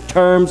accept his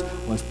terms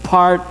was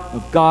part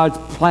of God's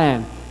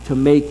plan to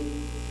make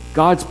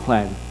God's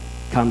plan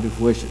come to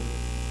fruition.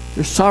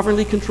 They're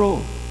sovereignly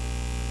controlled.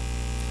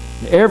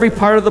 Every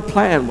part of the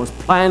plan was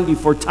planned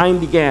before time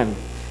began.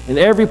 And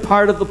every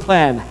part of the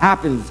plan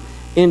happens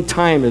in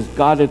time as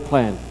God had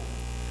planned.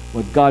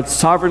 What God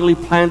sovereignly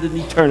planned in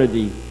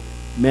eternity,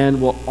 man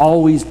will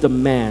always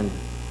demand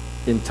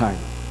in time.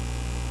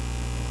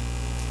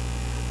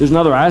 There's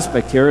another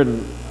aspect here,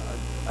 and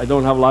I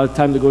don't have a lot of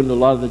time to go into a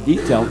lot of the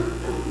detail.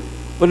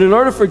 But in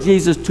order for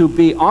Jesus to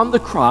be on the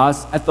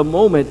cross at the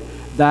moment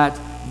that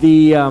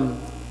the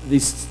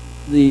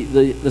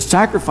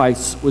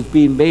sacrifice was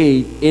being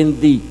made in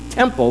the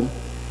temple,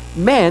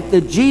 meant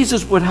that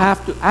Jesus would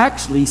have to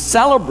actually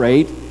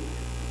celebrate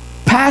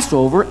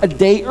Passover a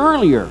day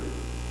earlier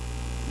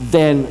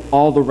than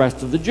all the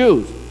rest of the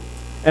Jews.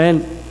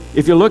 And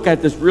if you look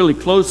at this really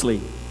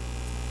closely,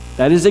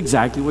 that is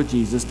exactly what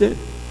Jesus did.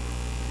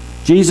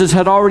 Jesus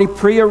had already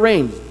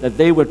prearranged that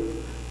they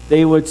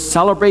would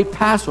celebrate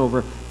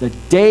Passover the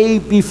day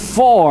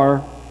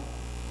before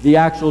the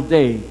actual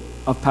day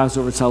of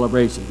Passover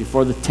celebration,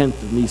 before the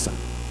 10th of Nisan.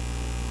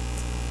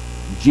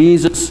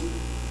 Jesus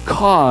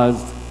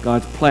caused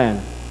God's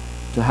plan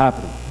to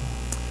happen.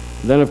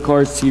 And then, of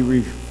course, he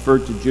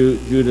referred to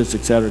Judas,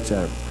 etc.,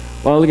 etc.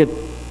 Well, look at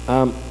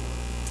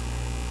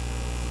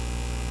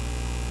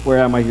where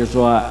am I here?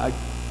 So I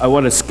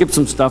want to skip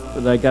some stuff,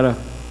 but I got to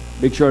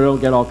make sure I don't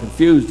get all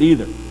confused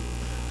either.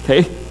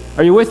 Okay?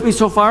 Are you with me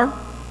so far?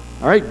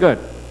 All right, good.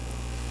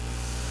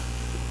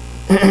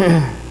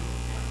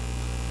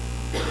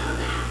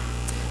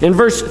 In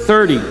verse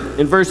 30,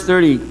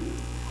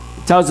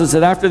 it tells us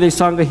that after they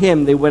sung a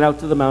hymn, they went out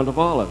to the Mount of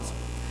Olives.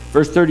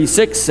 Verse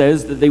 36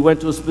 says that they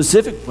went to a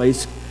specific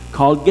place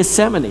called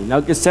Gethsemane. Now,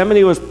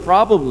 Gethsemane was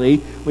probably,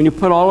 when you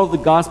put all of the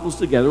Gospels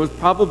together, was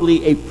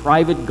probably a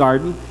private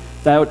garden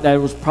that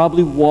was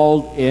probably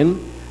walled in,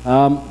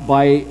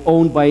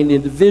 owned by an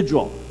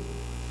individual.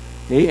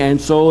 Okay? And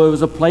so it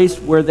was a place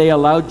where they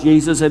allowed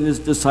Jesus and his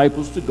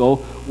disciples to go,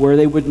 where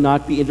they would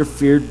not be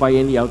interfered by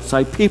any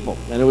outside people.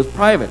 And it was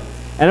private.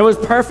 And it was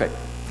perfect.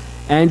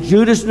 And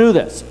Judas knew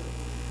this.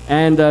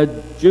 And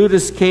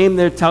Judas came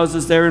there, tells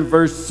us there in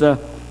verse,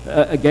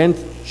 again,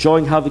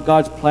 showing how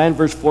God's plan,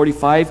 verse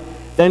 45.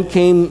 Then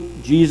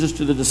came Jesus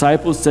to the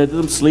disciples, said to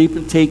them, sleep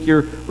and take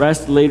your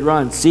rest later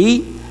on.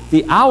 See,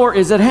 the hour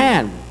is at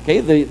hand. Okay,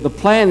 the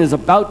plan is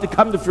about to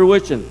come to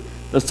fruition.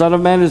 The Son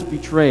of Man is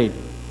betrayed.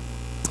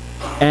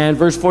 And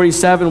verse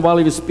 47, while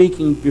he was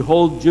speaking,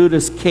 behold,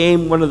 Judas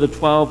came, one of the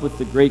 12, with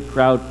the great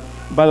crowd.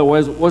 By the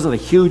way, it wasn't a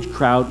huge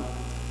crowd.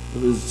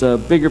 It was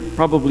bigger,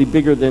 probably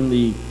bigger than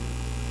the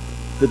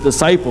the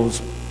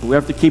disciples, we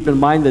have to keep in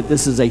mind that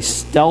this is a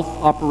stealth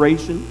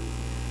operation.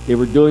 They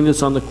were doing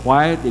this on the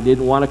quiet. They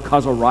didn't want to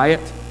cause a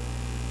riot.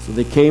 So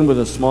they came with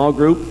a small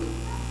group,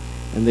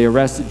 and they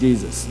arrested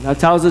Jesus. That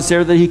tells us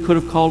there that he could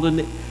have called in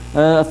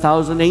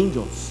 1,000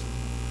 angels.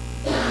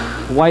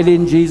 Why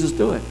didn't Jesus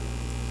do it?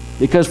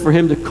 Because for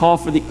him to call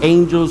for the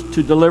angels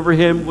to deliver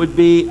him would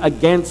be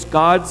against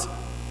God's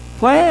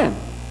plan.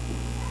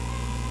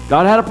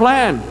 God had a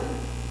plan.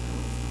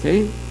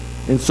 Okay?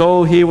 And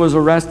so he was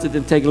arrested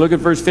and taken. Look at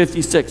verse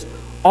 56.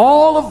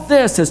 All of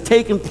this has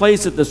taken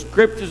place that the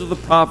scriptures of the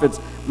prophets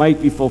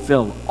might be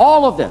fulfilled.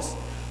 All of this.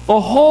 The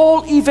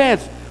whole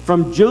event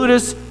from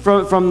Judas,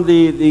 from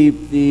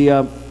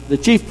the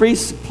chief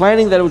priests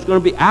planning that it was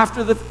going to be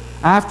after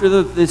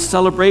the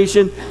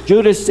celebration.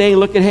 Judas saying,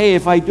 look at, hey,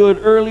 if I do it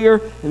earlier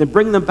and then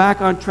bring them back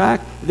on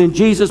track. And then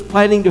Jesus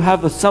planning to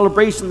have the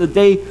celebration the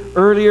day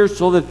earlier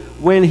so that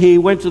when he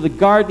went to the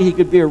garden he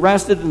could be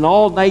arrested and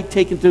all night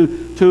taken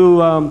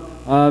to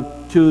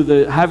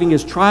having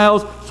his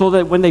trials, so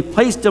that when they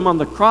placed him on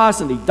the cross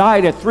and he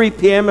died at 3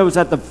 p.m., it was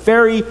at the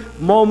very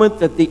moment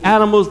that the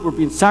animals were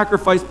being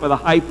sacrificed by the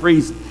high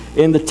priest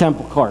in the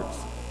temple courts.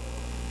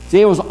 See,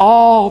 it was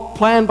all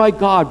planned by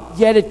God,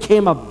 yet it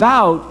came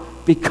about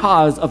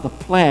because of the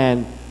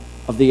plan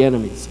of the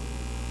enemies.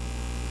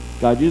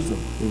 God used them.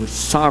 They were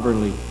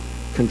sovereignly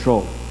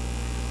controlled.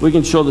 We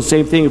can show the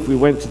same thing if we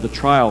went to the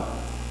trial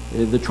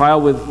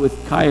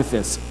with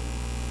Caiaphas.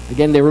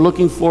 Again, they weren't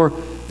looking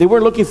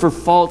for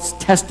false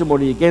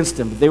testimony against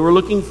him. They were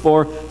looking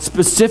for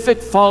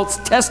specific false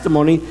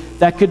testimony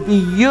that could be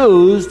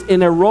used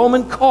in a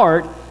Roman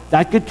court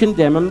that could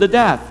condemn him to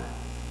death.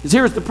 Because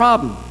here's the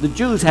problem. The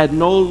Jews had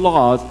no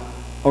laws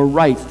or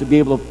rights to be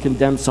able to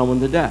condemn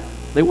someone to death.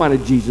 They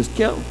wanted Jesus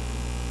killed.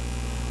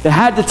 They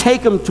had to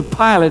take him to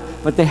Pilate,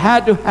 but they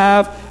had to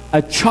have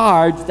a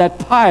charge that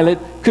Pilate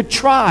could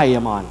try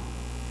him on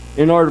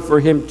in order for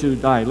him to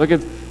die. Look at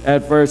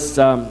verse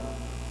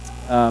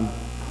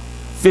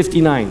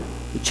 59.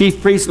 The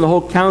chief priests and the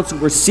whole council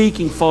were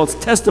seeking false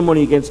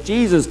testimony against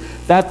Jesus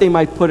that they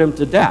might put him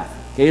to death.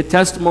 Okay, a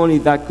testimony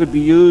that could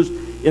be used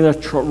in a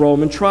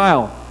Roman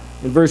trial.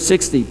 In verse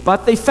 60,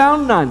 but they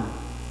found none.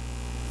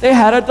 They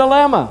had a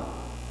dilemma.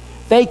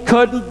 They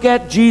couldn't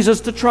get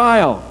Jesus to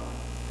trial.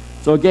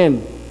 So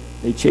again,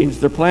 they changed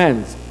their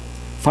plans.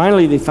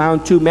 Finally, they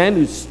found two men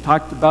who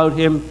talked about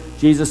him,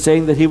 Jesus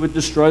saying that he would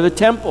destroy the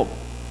temple.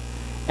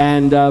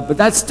 But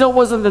that still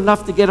wasn't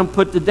enough to get him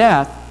put to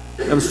death.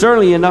 It was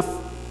certainly enough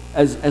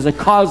as a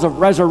cause of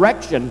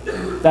resurrection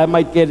that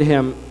might get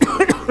him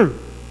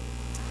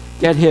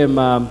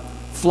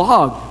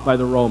flogged by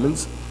the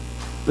Romans.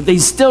 But they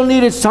still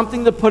needed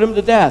something to put him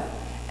to death.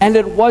 And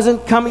it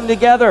wasn't coming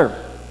together.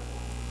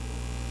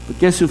 But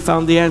guess who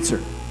found the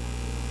answer?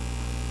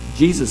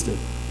 Jesus did.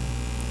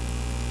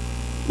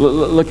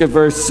 Look at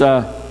verse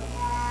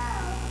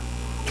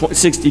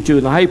 62.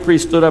 And the high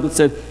priest stood up and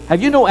said,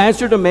 have you no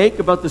answer to make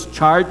about this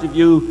charge of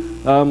you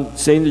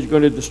saying that you're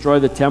going to destroy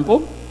the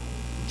temple?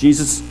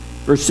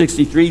 Verse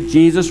 63,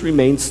 Jesus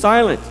remained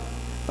silent.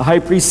 The high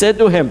priest said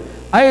to him,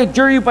 I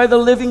adjure you by the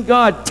living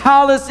God,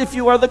 tell us if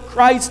you are the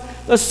Christ,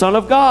 the Son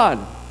of God.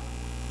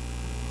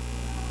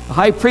 The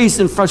high priest,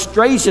 in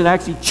frustration,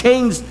 actually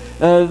changed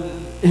the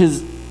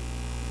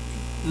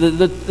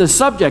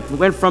subject. It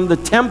went from the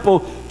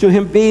temple to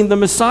him being the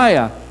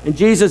Messiah. And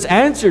Jesus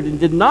answered and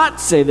did not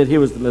say that he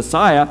was the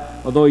Messiah,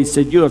 although he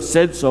said, you have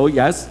said so.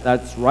 Yes,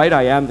 that's right,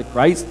 I am the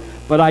Christ.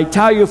 But I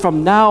tell you,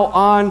 from now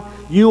on,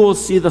 you will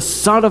see the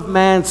Son of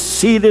Man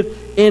seated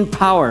in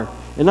power.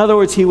 In other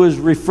words, he was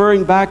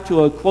referring back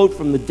to a quote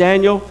from the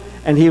Daniel,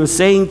 and he was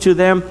saying to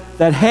them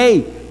that,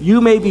 hey,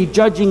 you may be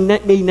judging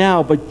me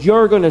now, but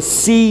you're going to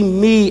see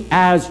me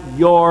as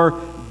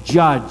your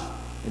judge.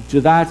 And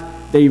to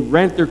that, they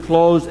rent their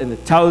clothes, and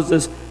it tells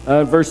us,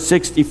 verse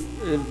 60,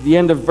 the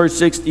end of verse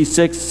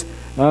 66,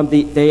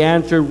 they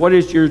answered, what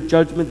is your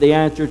judgment? They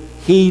answered,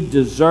 he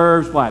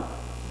deserves what?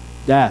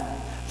 Death.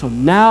 So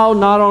now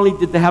not only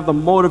did they have the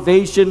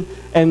motivation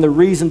and the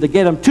reason to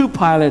get him to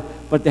Pilate,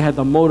 but they had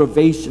the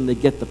motivation to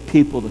get the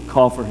people to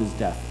call for his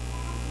death.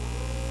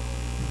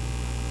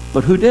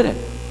 But who did it?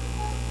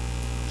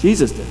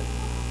 Jesus did it.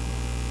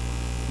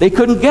 They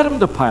couldn't get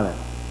him to Pilate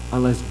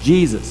unless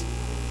Jesus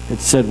had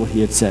said what he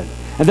had said.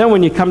 And then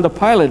when you come to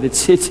Pilate,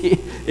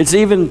 it's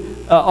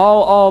even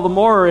all the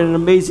more an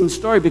amazing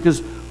story, because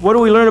what do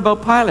we learn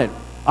about Pilate?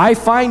 I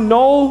find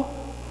no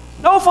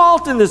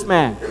fault in this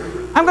man.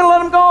 I'm going to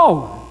let him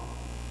go.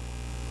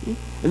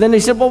 And then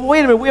they said, well, wait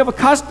a minute, we have a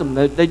custom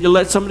that you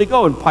let somebody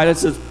go. And Pilate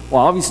says,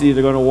 well, obviously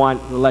they're going to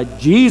want to let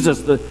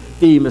Jesus,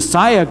 the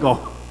Messiah,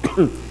 go,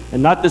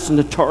 and not this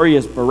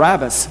notorious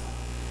Barabbas.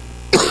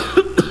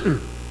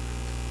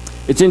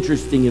 It's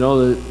interesting,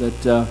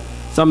 that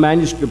some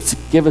manuscripts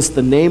give us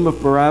the name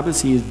of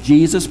Barabbas. He is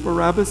Jesus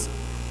Barabbas.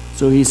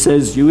 So he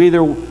says, do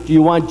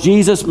you want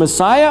Jesus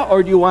Messiah,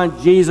 or do you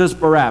want Jesus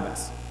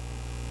Barabbas?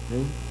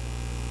 Okay?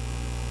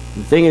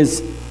 The thing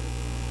is,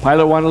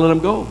 Pilate wanted to let him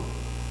go.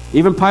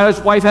 Even Pilate's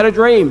wife had a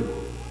dream.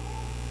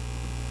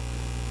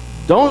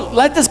 Don't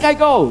let this guy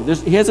go.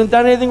 He hasn't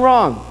done anything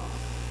wrong.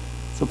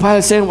 So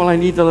Pilate's saying, well, I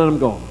need to let him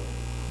go.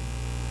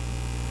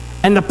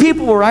 And the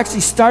people were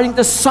actually starting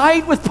to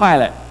side with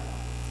Pilate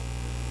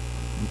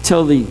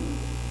until the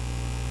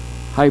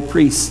high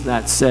priest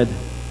that said,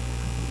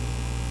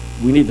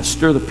 we need to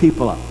stir the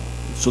people up.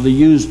 So they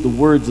used the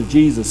words of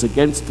Jesus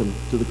against him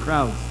to the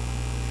crowds.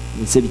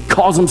 And he said he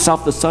calls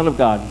himself the Son of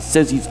God. He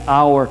says he's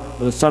or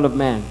the Son of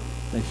Man,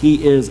 that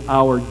he is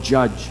our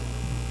judge.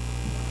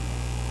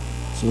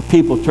 So the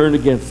people turned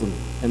against him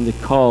and they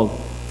called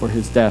for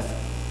his death.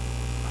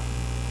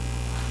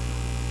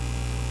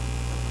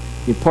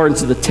 The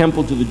importance of the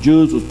temple to the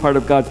Jews was part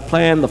of God's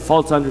plan. The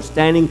false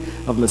understanding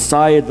of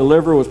Messiah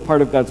deliverer was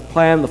part of God's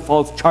plan. The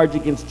false charge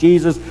against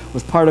Jesus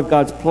was part of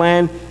God's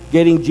plan.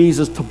 Getting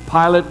Jesus to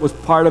Pilate was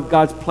part of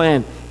God's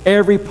plan.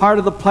 Every part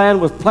of the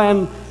plan was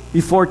planned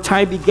before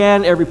time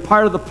began. Every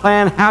part of the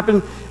plan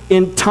happened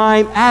in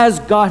time as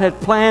God had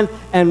planned,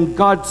 and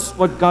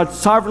what God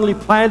sovereignly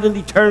planned in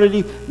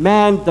eternity,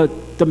 man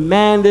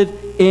demanded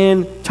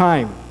in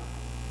time.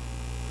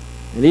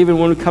 And even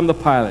when we come to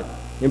Pilate,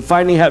 him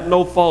finding he had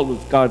no fault was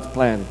God's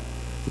plan.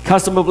 The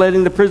custom of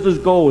letting the prisoners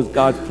go was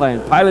God's plan.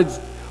 Pilate's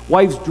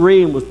wife's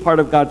dream was part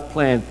of God's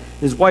plan.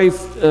 His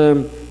wife,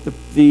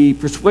 the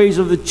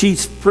persuasion of the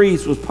chief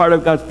priest was part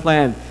of God's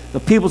plan. The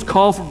people's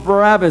call for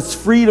Barabbas'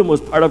 freedom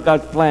was part of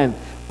God's plan.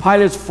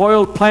 Pilate's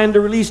foiled plan to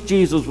release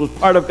Jesus was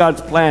part of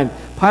God's plan.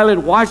 Pilate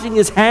washing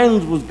his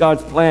hands was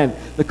God's plan.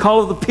 The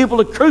call of the people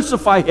to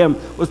crucify him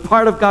was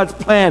part of God's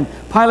plan.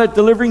 Pilate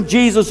delivering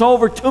Jesus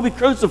over to be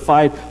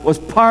crucified was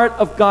part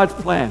of God's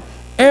plan.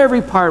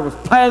 Every part was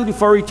planned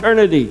before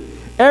eternity.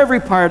 Every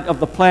part of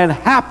the plan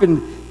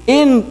happened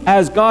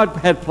as God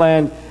had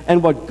planned,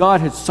 and what God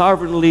had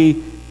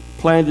sovereignly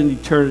planned in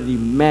eternity,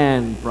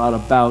 man brought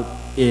about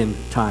in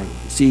time.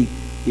 You see,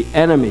 the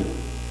enemy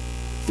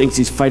thinks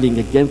he's fighting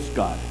against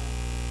God,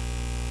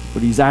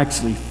 but he's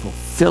actually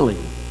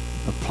fulfilling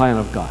the plan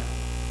of God.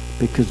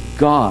 Because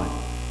God,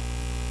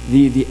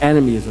 the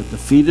enemy, is a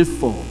defeated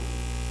foe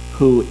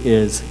who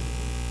is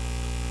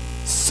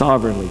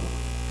sovereignly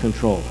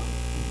controlled.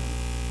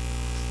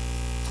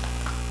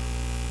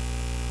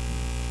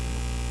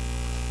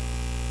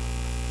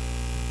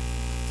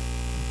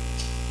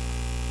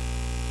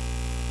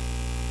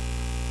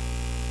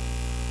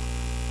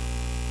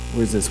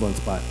 Where's this one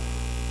spot?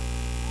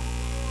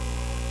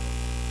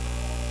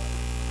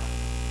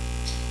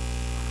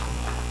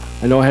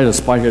 I know I had a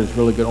spot here that's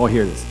really good. Oh,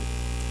 here it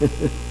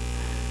is.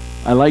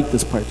 I like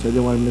this part, so I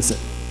didn't want to miss it.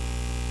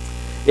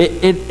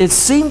 It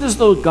seemed as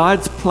though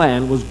God's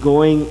plan was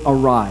going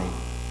awry.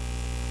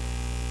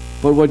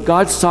 But what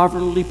God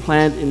sovereignly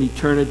planned in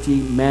eternity,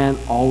 man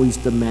always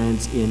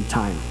demands in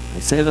time.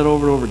 I say that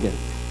over and over again.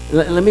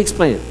 Let me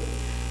explain it.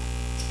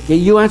 Okay,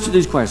 you answer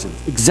these questions.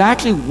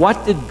 Exactly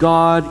what did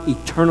God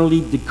eternally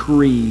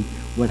decree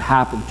would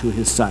happen to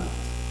his son?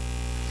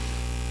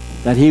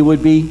 That he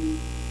would be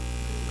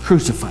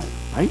crucified,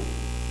 right?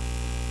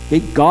 Okay,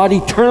 God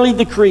eternally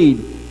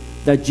decreed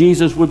that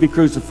Jesus would be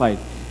crucified.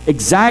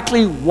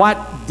 Exactly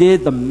what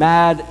did the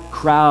mad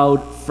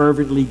crowd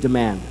fervently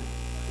demand?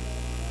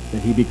 That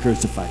he be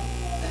crucified.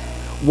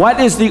 What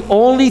is the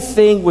only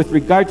thing with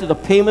regard to the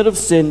payment of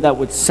sin that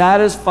would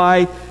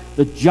satisfy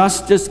the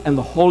justice and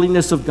the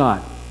holiness of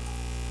God?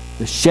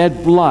 The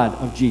shed blood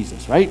of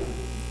Jesus, right?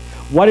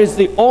 What is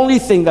the only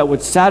thing that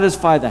would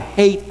satisfy the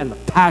hate and the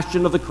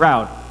passion of the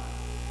crowd?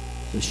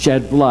 The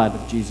shed blood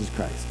of Jesus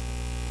Christ.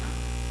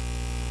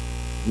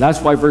 And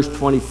that's why verse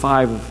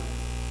 25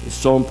 is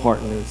so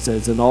important. It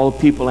says, and all the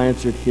people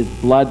answered, his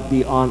blood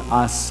be on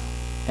us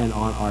and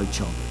on our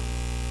children.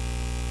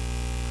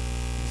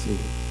 See?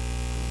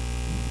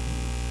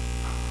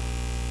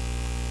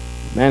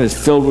 Man is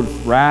filled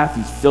with wrath.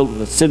 He's filled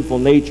with a sinful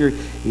nature.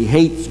 He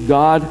hates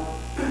God.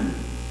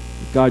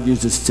 God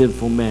uses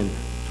sinful men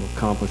to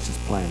accomplish his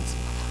plans.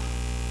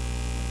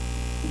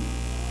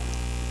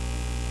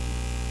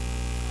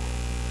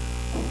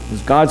 It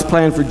was God's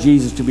plan for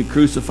Jesus to be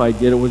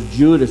crucified, yet it was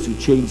Judas who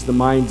changed the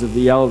minds of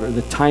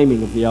the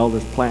timing of the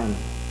elders' plan.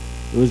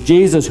 It was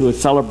Jesus who had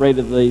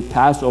celebrated the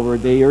Passover a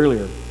day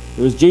earlier.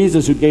 It was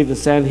Jesus who gave the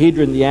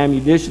Sanhedrin the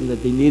ammunition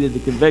that they needed to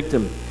convict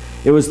him.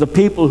 It was the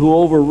people who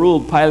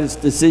overruled Pilate's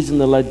decision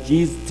to let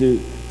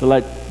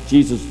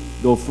Jesus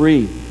go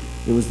free.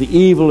 It was the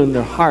evil in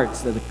their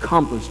hearts that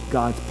accomplished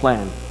God's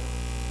plan.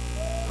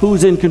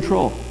 Who's in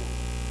control?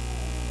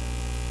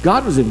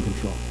 God was in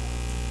control.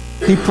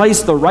 He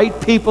placed the right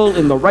people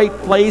in the right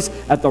place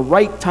at the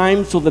right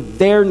time so that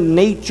their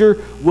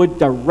nature would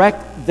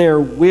direct their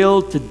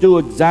will to do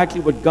exactly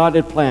what God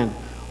had planned.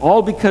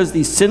 All because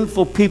these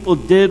sinful people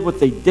did what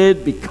they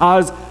did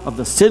because of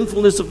the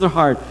sinfulness of their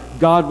heart,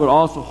 God would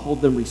also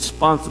hold them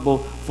responsible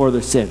for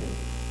their sin.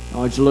 I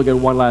want you to look at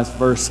one last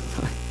verse.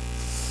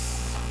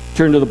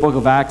 Turn to the book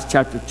of Acts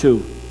chapter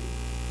 2,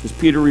 because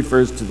Peter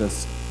refers to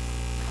this.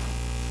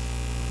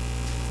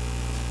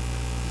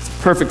 It's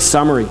a perfect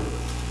summary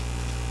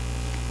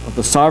of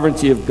the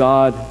sovereignty of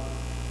God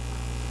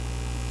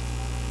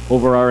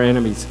over our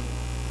enemies.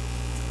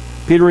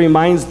 Peter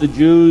reminds the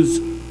Jews,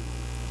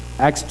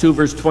 Acts 2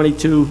 verse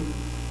 22,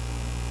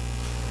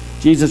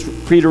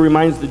 Peter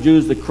reminds the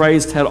Jews that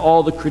Christ had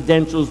all the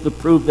credentials to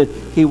prove that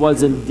he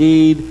was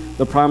indeed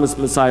the promised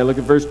Messiah. Look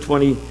at verse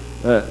 20.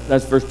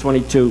 That's verse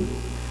 22.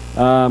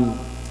 Then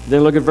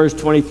look at verse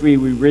 23.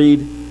 We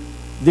read,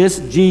 this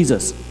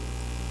Jesus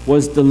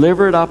was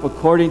delivered up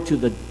according to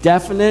the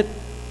definite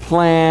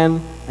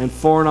plan and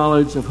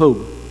foreknowledge of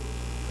who?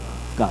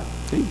 God.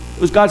 See?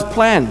 It was God's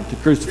plan to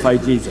crucify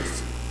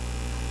Jesus.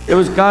 It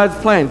was God's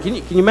plan. Can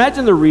you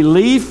imagine the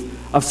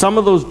relief of some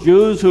of those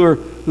Jews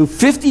who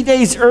 50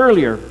 days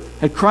earlier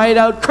had cried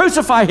out,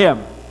 crucify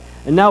him?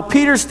 And now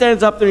Peter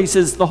stands up there and he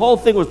says, the whole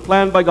thing was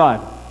planned by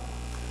God.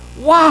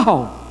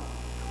 Wow!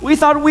 We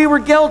thought we were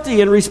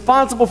guilty and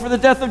responsible for the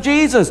death of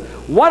Jesus.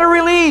 What a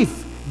relief!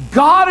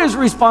 God is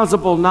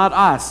responsible, not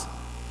us.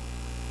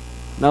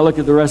 Now look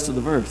at the rest of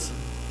the verse.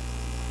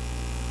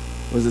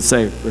 What does it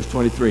say? Verse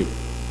 23.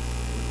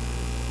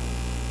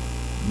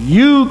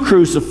 You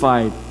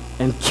crucified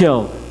and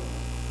killed.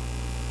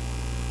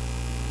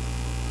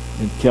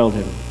 And killed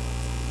him.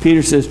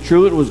 Peter says,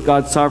 true, it was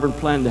God's sovereign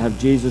plan to have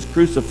Jesus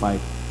crucified,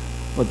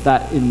 but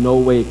that in no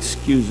way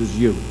excuses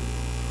you.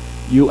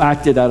 You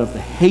acted out of the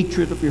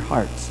hatred of your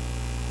hearts,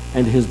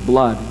 and his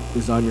blood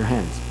is on your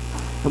hands.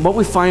 And what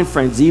we find,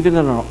 friends, even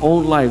in our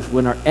own lives,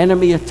 when our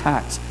enemy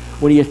attacks,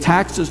 when he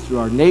attacks us through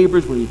our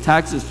neighbors, when he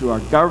attacks us through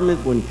our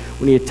government, when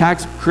he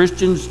attacks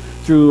Christians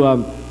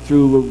through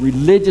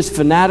religious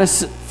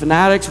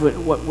fanatics,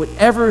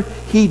 whatever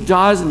he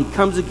does and he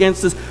comes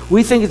against us,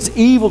 we think it's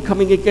evil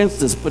coming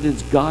against us, but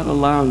it's God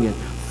allowing it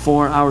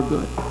for our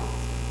good.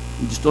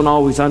 We just don't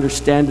always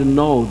understand and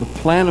know the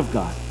plan of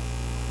God.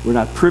 We're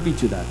not privy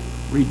to that.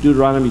 Read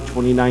Deuteronomy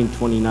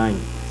 29:29,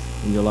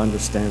 and you'll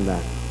understand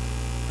that.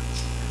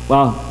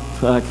 Well,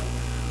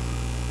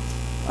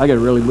 I got to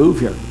really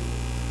move here.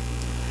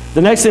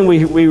 The next thing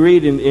we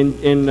read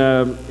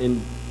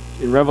in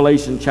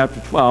Revelation chapter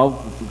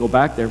 12, if we go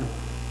back there,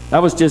 that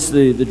was just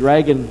the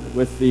dragon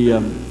with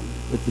the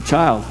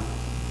child,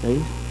 okay?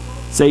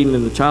 Satan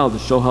and the child, to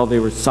show how they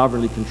were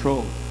sovereignly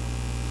controlled.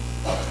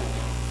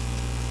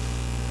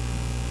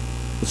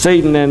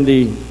 Satan and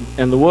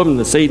the woman,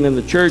 the Satan and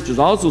the church, is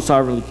also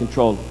sovereignly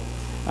controlled.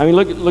 I mean,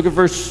 look at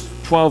verse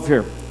 12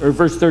 here, or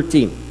verse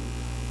 13.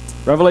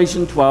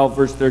 Revelation 12,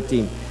 verse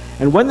 13.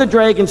 And when the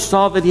dragon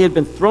saw that he had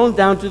been thrown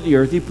down to the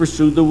earth, he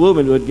pursued the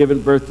woman who had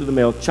given birth to the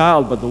male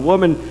child. But the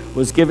woman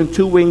was given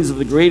 2 wings of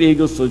the great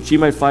eagle so that she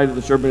might fly to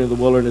the serpent in the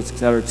wilderness,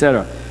 etc.,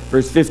 etc.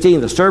 Verse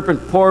 15. The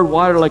serpent poured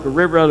water like a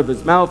river out of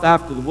his mouth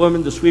after the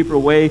woman to sweep her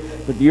away,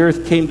 but the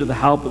earth came to the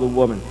help of the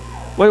woman.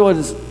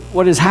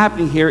 What is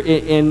happening here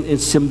in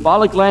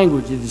symbolic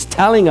language, it is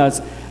telling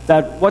us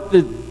that what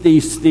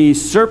the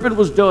serpent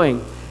was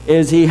doing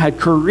is he had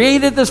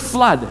created this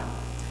flood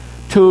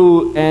he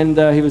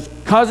was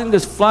causing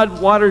this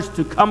flood waters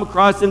to come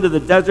across into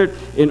the desert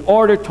in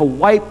order to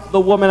wipe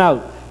the woman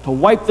out, to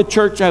wipe the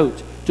church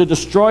out, to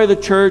destroy the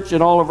church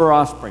and all of her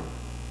offspring.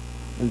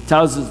 And it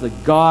tells us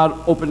that God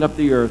opened up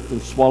the earth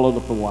and swallowed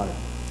up the water.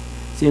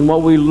 See, and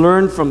what we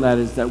learn from that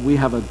is that we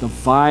have a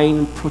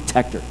divine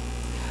protector.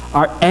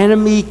 Our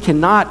enemy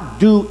cannot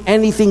do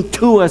anything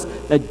to us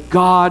that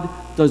God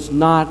does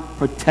not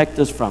protect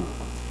us from,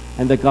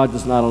 and that God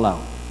does not allow.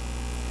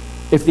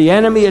 If the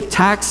enemy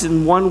attacks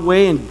in one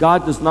way and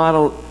God does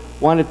not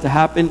want it to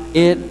happen,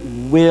 it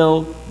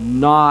will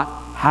not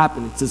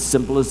happen. It's as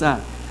simple as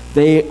that.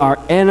 Our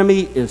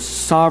enemy is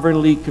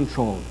sovereignly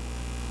controlled.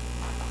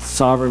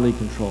 Sovereignly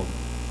controlled.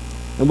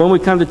 And when we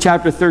come to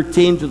chapter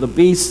 13, to the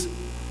beast,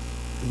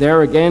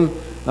 there again,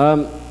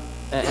 and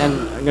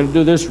I'm going to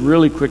do this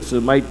really quick so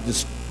it might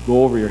just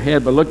go over your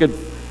head, but look at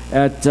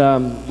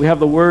we have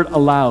the word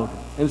allowed.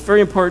 And it's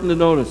very important to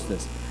notice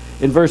this.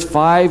 In verse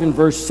 5, in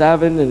verse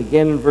 7, and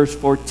again in verse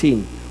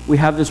 14, we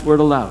have this word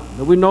allowed.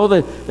 Now we know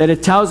that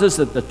it tells us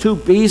that the 2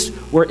 beasts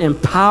were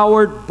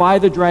empowered by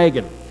the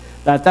dragon.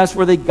 That's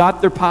where they got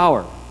their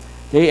power.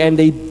 Okay? And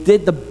they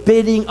did the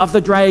bidding of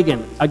the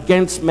dragon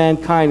against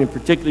mankind, and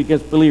particularly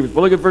against believers. But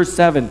look at verse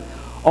 7.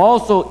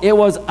 Also, it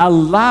was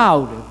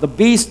allowed, the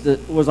beast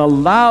was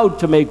allowed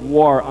to make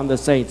war on the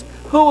saints.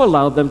 Who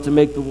allowed them to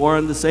make the war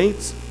on the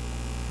saints?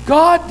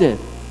 God did.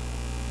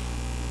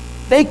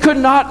 They could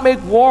not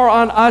make war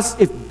on us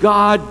if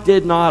God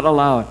did not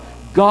allow it.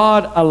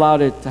 God allowed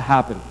it to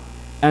happen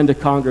and to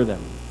conquer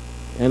them.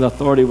 And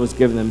authority was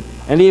given them.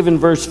 And even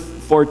verse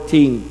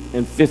 14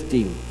 and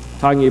 15,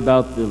 talking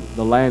about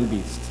the land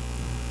beast,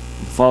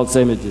 the false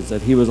images,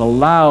 that he was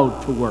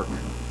allowed to work,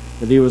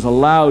 that he was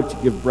allowed to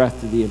give breath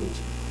to the image.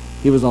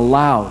 He was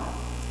allowed,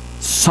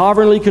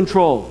 sovereignly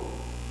controlled.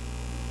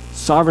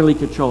 Sovereignly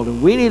controlled.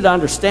 And we need to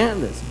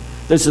understand this.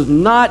 This is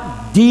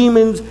not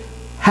demons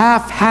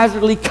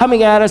haphazardly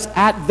coming at us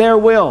at their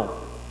will.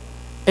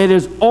 It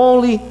is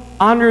only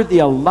under the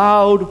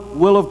allowed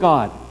will of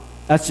God.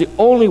 That's the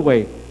only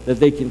way that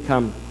they can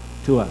come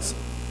to us.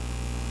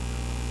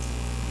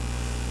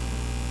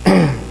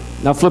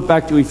 Now flip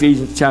back to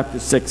Ephesians chapter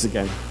 6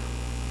 again.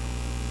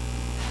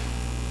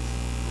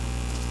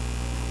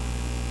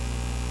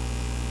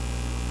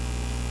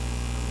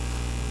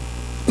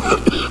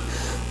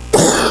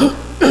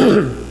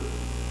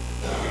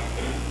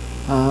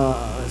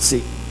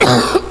 see.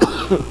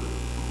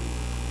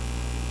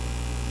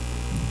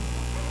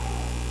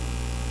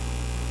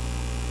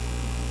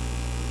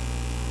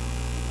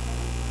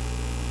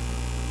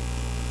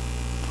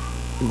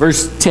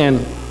 Verse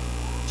 10,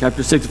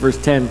 chapter 6, verse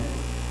 10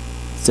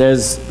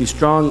 says, be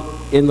strong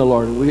in the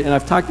Lord. And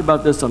I've talked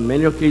about this on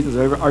many occasions.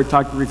 I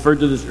referred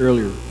to this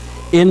earlier.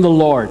 In the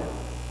Lord.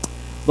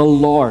 The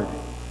Lord.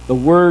 The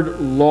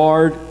word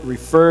Lord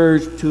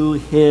refers to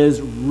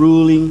his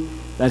ruling,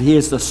 that he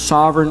is the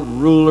sovereign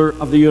ruler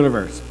of the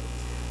universe.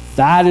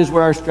 That is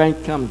where our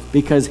strength comes,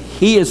 because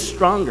he is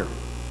stronger.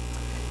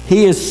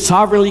 He is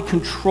sovereignly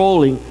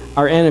controlling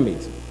our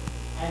enemies.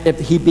 If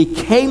he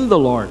became the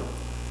Lord,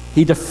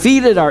 he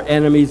defeated our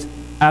enemies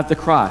at the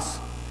cross.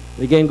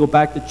 Again, go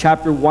back to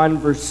chapter 1,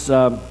 verse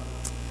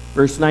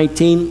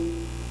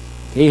 19.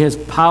 Okay, his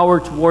power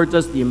towards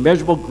us, the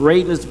immeasurable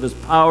greatness of his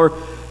power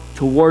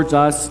towards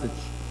us. The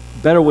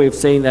better way of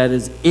saying that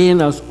is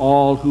in us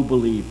all who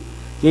believe.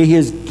 Okay, he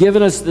has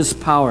given us this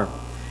power,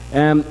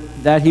 and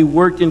that he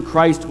worked in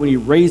Christ when he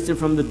raised him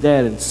from the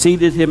dead and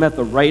seated him at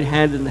the right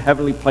hand in the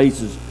heavenly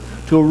places,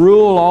 to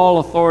rule all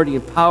authority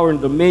and power and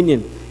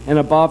dominion, and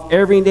above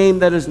every name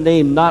that is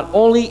named, not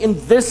only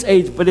in this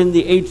age, but in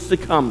the age to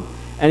come.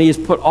 And he has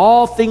put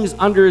all things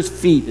under his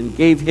feet and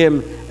gave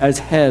him as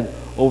head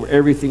over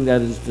everything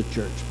that is the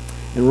church.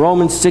 In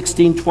Romans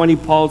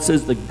 16:20, Paul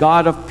says, the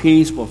God of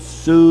peace will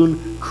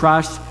soon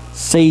crush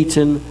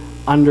Satan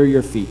under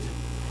your feet.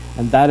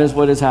 And that is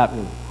what is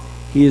happening.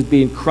 He is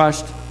being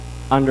crushed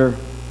under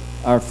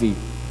our feet.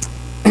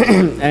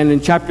 And in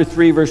chapter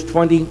 3, verse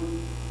 20,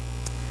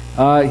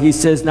 he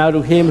says, now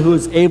to him who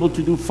is able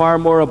to do far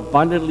more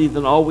abundantly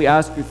than all we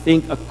ask or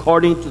think,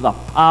 according to the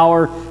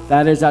power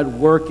that is at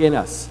work in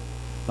us.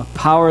 The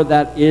power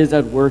that is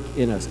at work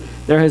in us.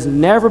 There has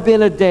never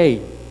been a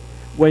day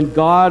when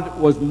God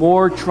was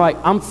more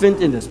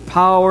triumphant in his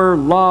power,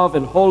 love,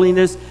 and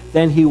holiness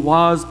than he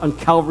was on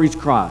Calvary's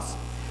cross.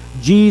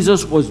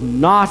 Jesus was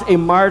not a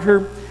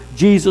martyr.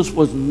 Jesus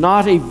was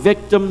not a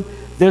victim.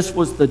 This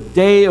was the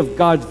day of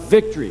God's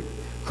victory.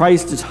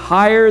 Christ is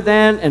higher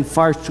than and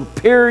far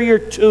superior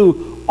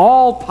to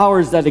all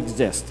powers that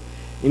exist,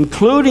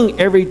 including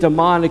every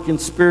demonic and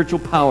spiritual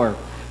power.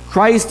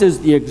 Christ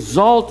is the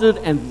exalted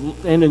and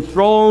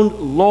enthroned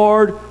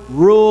Lord,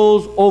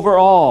 rules over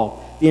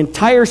all. The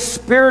entire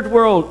spirit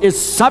world is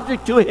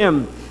subject to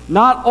him,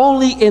 not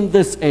only in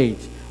this age,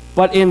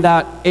 but in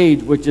that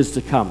age which is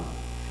to come.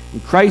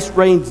 And Christ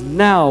reigns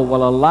now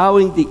while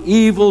allowing the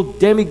evil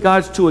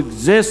demigods to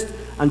exist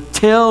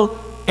until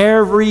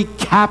every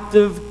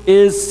captive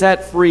is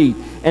set free,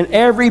 and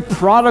every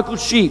prodigal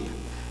sheep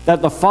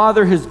that the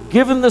Father has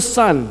given the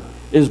Son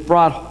is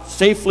brought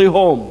safely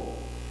home,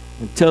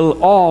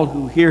 until all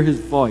who hear his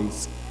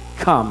voice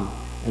come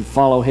and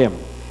follow him.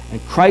 And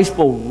Christ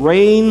will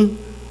reign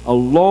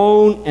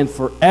alone and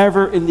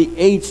forever in the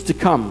age to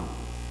come,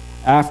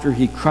 after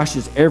he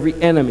crushes every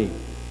enemy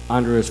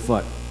under his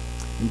foot.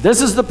 And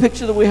this is the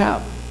picture that we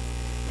have.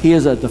 He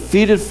is a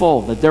defeated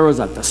foe, that there was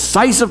a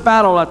decisive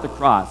battle at the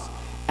cross,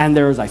 and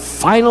there is a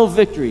final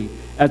victory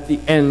at the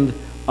end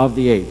of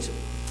the age.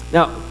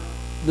 Now,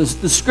 the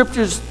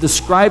scriptures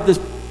describe this,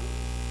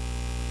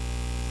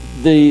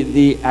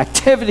 the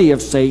activity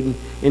of Satan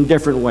in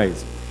different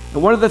ways.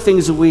 And one of the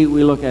things that we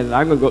look at, and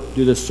I'm going to go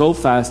do this so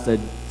fast that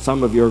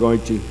some of you are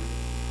going to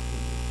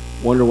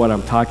wonder what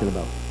I'm talking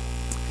about.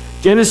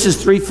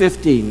 Genesis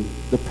 3:15,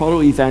 the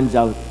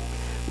proto-evangelical,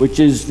 which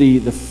is the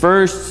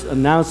first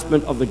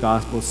announcement of the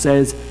gospel,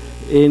 says,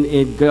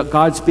 in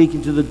God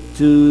speaking to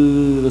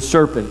the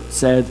serpent,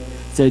 said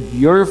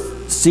your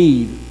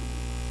seed,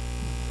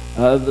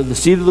 the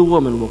seed of the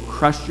woman will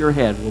crush your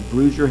head, will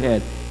bruise your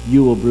head,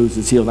 you will bruise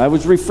his heel. I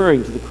was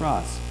referring to the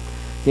cross.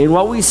 Okay, and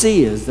what we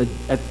see is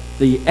that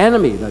the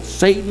enemy, that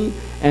Satan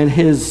and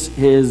his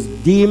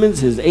demons,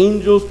 his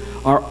angels,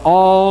 are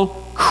all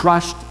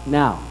crushed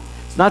now.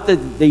 It's not that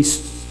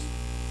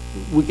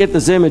we get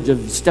this image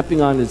of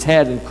stepping on his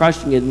head and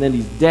crushing it and then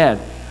he's dead.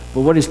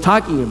 But what he's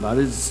talking about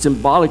is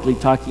symbolically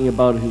talking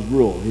about his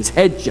rule, his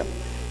headship,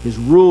 his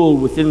rule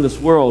within this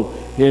world,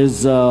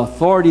 his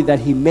authority that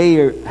he may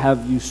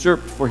have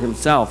usurped for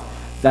himself,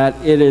 that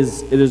it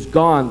is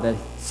gone, that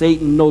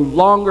Satan no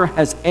longer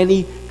has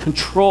any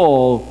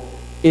control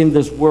in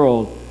this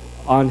world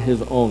on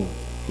his own.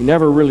 He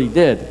never really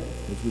did,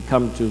 as we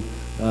come to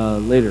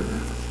later.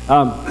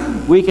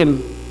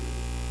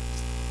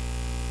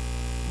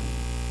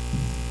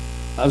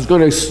 I was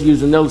going to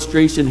use an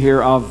illustration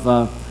here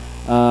of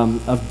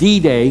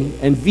D-Day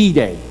and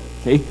V-Day.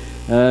 Okay?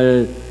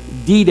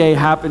 D-Day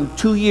happened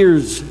 2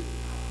 years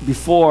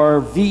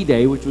before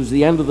V-Day, which was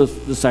the end of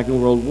the Second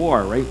World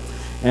War, right?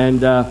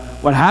 And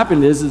what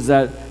happened is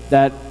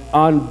that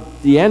on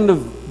the end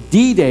of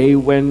D-Day,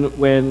 when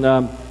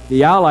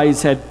the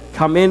Allies had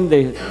come in,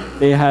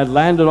 they had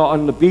landed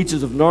on the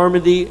beaches of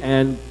Normandy,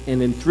 and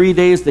in 3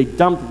 days they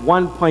dumped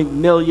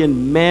 1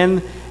 million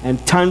men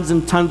and tons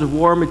of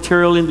war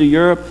material into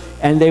Europe,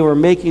 and they were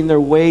making their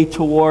way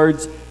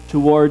towards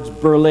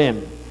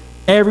Berlin.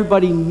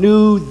 Everybody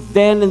knew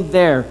then and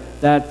there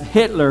that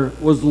Hitler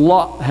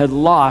had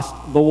lost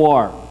the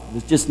war. It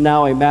was just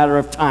now a matter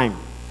of time.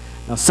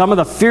 Now, some of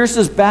the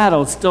fiercest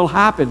battles still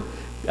happened,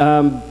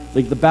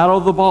 like the Battle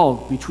of the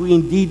Bulge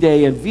between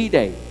D-Day and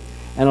V-Day.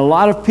 And a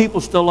lot of people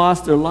still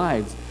lost their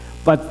lives.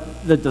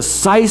 But the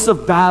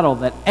decisive battle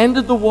that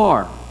ended the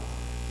war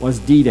was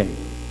D-Day.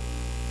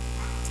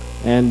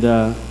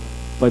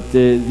 But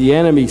the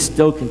enemy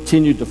still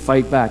continued to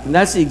fight back. And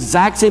that's the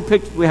exact same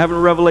picture we have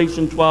in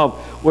Revelation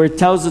 12, where it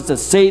tells us that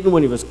Satan,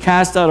 when he was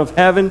cast out of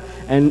heaven,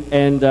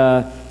 and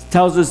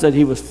tells us that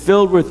he was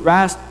filled with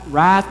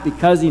wrath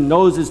because he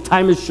knows his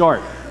time is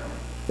short,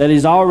 that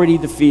he's already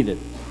defeated.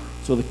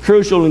 So the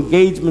crucial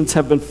engagements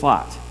have been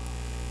fought.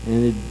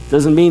 And it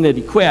doesn't mean that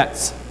he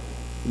quits.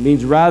 It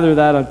means rather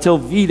that until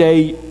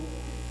V-Day,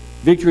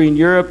 victory in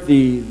Europe,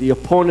 the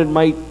opponent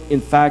might,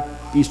 in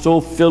fact, be so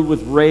filled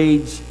with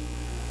rage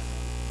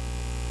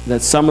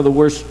that some of the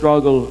worst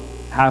struggle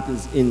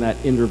happens in that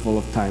interval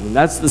of time. And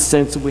that's the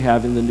sense that we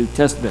have in the New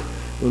Testament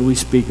when we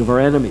speak of our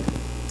enemy.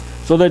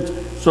 So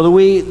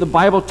the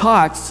Bible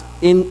talks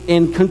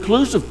in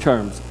conclusive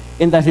terms,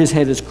 in that his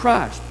head is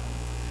crushed.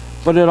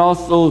 But it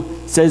also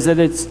says that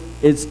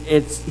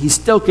he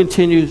still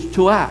continues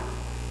to act.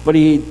 But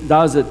he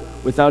does it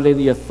without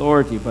any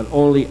authority, but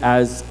only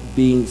as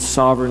being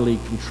sovereignly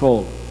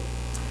controlled.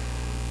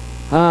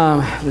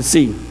 Let's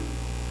see.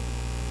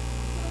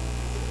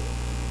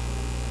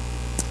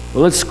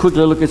 Well, let's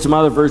quickly look at some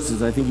other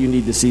verses I think you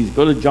need to see.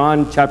 Go to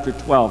John chapter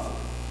 12.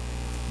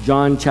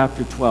 John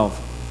chapter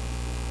 12.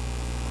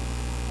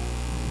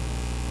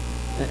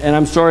 And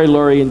I'm sorry,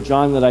 Laurie and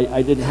John, that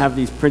I didn't have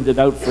these printed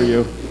out for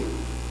you.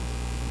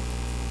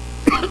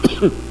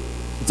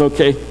 It's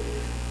okay.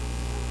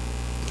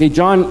 Okay,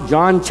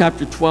 John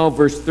chapter 12,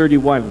 verse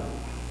 31.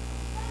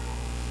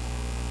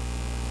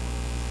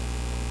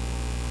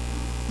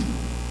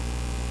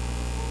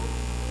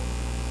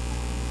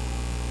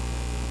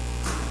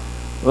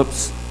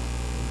 Whoops.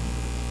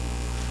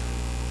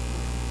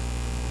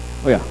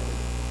 Oh yeah.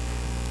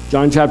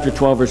 John chapter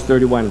 12, verse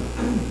 31.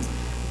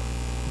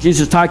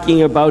 Jesus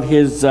talking about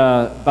his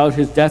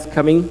death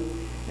coming,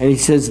 and he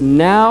says,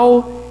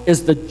 "Now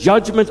is the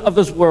judgment of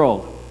this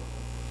world."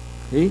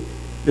 See?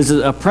 This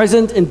is a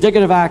present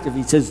indicative active.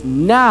 He says,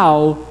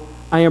 "Now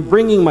I am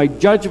bringing my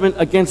judgment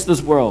against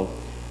this world.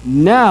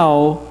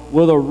 Now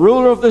will the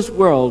ruler of this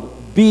world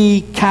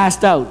be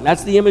cast out." And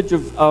that's the image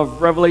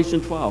of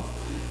Revelation 12.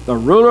 The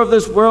ruler of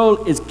this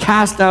world is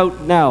cast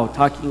out now,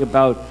 talking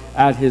about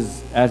at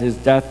his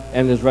death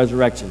and his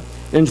resurrection.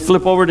 Then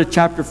flip over to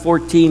chapter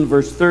 14,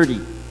 verse 30.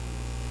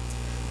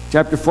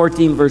 Chapter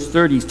 14, verse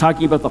 30, he's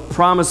talking about the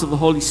promise of the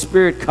Holy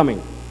Spirit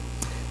coming.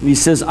 And he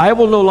says, "I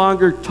will no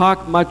longer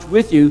talk much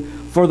with you,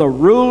 for the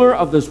ruler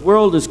of this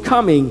world is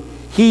coming.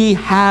 He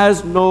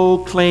has no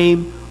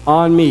claim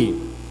on me."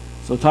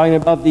 So talking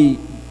about the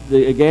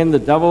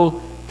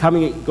devil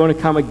going to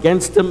come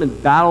against him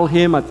and battle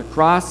him at the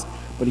cross,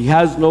 but he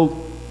has no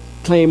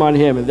claim on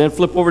him. And then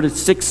flip over to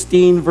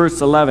 16,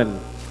 verse 11.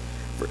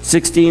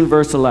 16,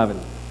 verse 11.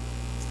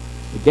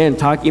 Again,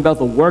 talking about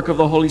the work of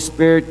the Holy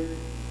Spirit,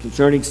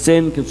 concerning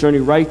sin,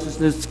 concerning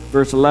righteousness,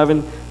 verse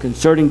 11,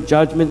 concerning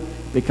judgment,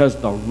 because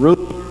the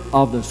ruler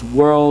of this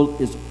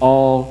world is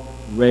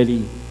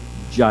already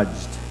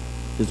judged.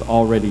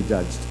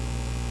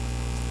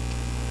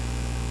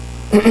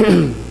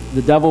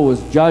 The devil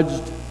was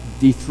judged,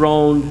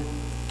 dethroned,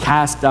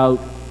 cast out,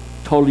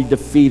 totally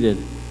defeated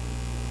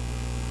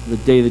the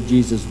day that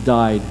Jesus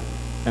died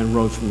and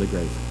rose from the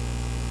grave.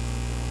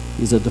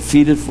 He's a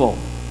defeated foe.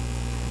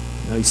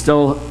 Now, he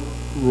still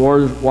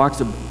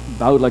walks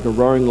about like a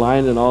roaring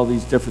lion and all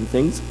these different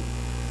things.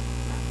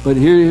 But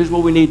here's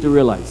what we need to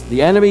realize.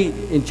 The enemy,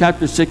 in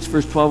chapter 6,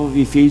 verse 12 of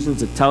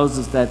Ephesians, it tells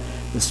us that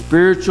the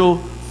spiritual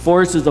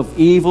forces of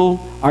evil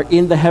are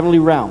in the heavenly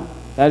realm.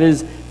 That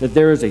is, that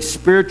there is a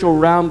spiritual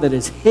realm that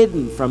is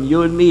hidden from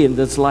you and me in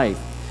this life.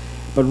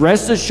 But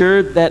rest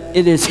assured that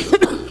it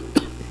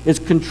is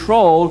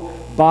controlled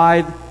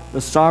by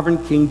the sovereign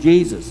King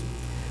Jesus.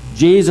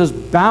 Jesus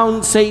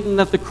bound Satan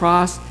at the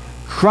cross,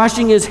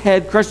 crushing his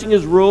head, crushing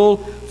his rule,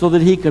 so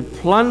that he could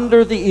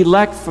plunder the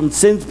elect from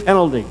sin's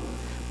penalty,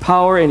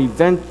 power, and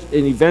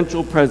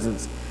eventual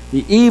presence.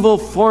 The evil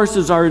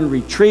forces are in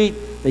retreat.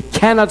 They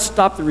cannot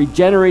stop the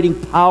regenerating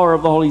power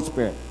of the Holy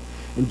Spirit.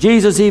 And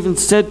Jesus even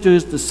said to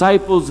his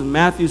disciples in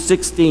Matthew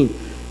 16,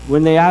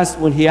 when he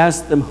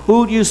asked them,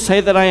 "Who do you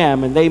say that I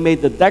am?" And they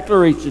made the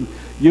declaration,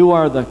 "You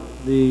are the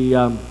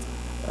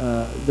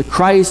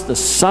Christ, the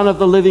Son of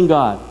the living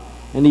God."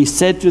 And he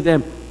said to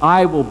them,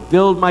 "I will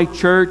build my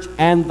church,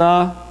 and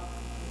the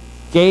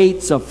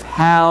gates of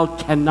hell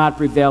cannot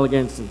prevail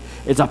against it."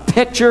 It's a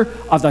picture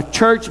of the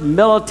church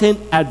militant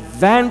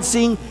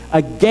advancing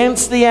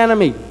against the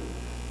enemy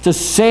to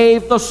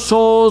save the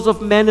souls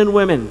of men and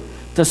women,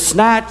 to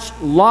snatch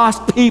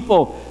lost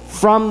people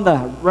from the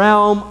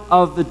realm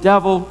of the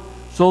devil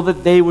so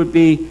that they would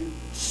be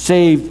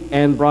saved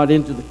and brought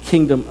into the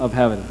kingdom of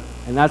heaven.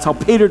 And that's how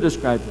Peter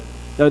describes it.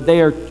 That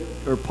they are,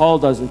 or Paul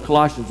does in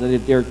Colossians,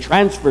 that they are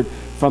transferred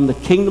from the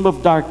kingdom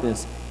of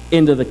darkness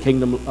into the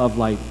kingdom of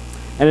light.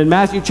 And in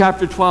Matthew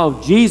chapter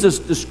 12, Jesus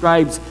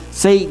describes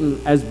Satan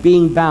as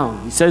being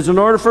bound. He says, in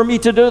order for me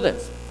to do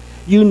this,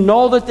 you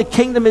know that the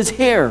kingdom is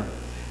here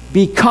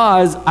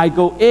because I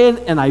go in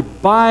and I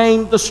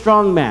bind the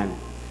strong man.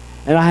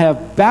 And I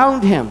have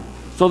bound him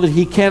so that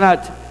he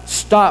cannot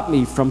stop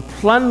me from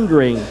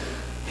plundering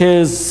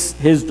his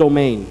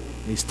domain.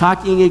 He's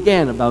talking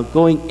again about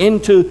going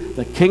into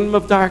the kingdom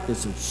of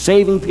darkness and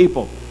saving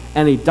people.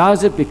 And he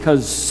does it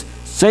because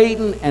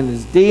Satan and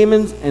his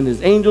demons and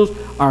his angels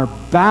are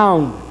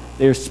bound.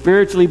 They're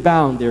spiritually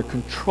bound. They're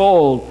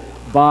controlled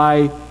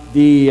by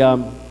the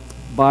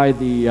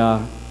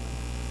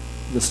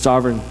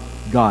sovereign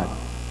God.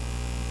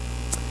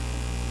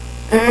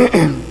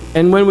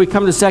 And when we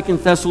come to 2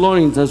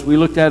 Thessalonians, as we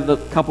looked at it a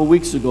couple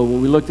weeks ago,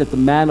 when we looked at the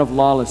man of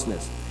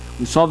lawlessness,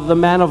 we saw that the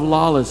man of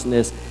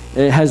lawlessness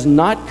has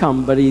not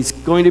come, but he's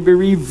going to be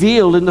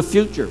revealed in the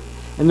future.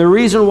 And the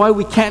reason why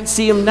we can't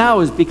see him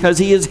now is because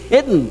he is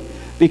hidden,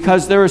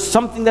 because there is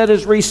something that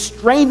is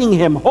restraining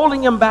him,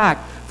 holding him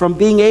back from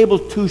being able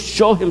to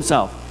show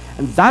himself.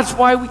 And that's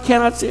why we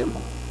cannot see him.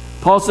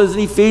 Paul says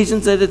in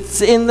Ephesians that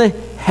it's in the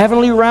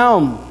heavenly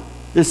realm,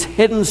 this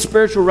hidden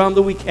spiritual realm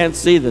that we can't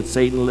see, that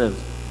Satan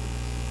lives.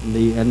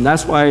 And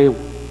that's why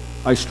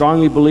I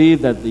strongly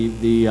believe that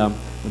the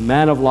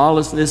man of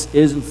lawlessness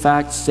is in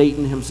fact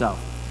Satan himself.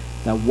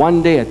 That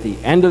one day at the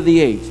end of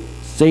the age,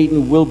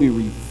 Satan will be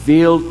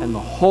revealed and the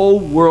whole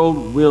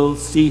world will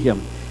see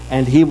him.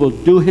 And he will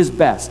do his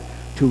best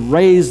to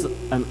raise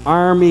an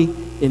army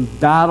in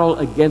battle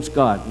against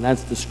God. And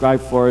that's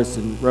described for us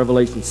in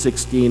Revelation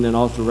 16 and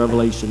also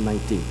Revelation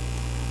 19.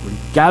 When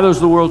he gathers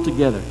the world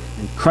together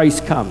and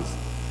Christ comes.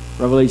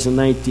 Revelation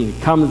 19.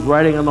 He comes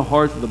riding on the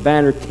horse with the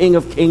banner, King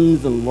of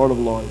Kings and Lord of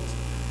Lords.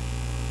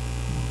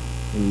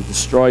 And he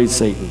destroys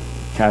Satan,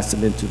 casts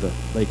him into the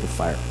lake of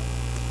fire.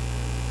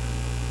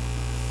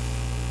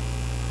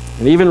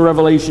 And even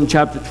Revelation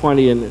chapter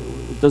 20, and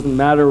it doesn't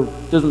matter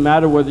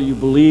whether you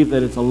believe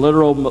that it's a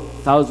literal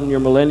 1,000-year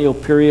millennial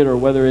period or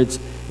whether it's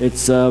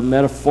a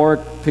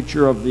metaphoric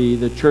picture of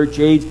the church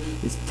age.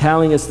 It's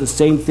telling us the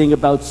same thing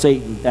about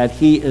Satan, that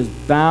he is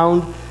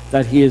bound,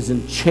 that he is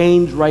in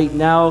chains right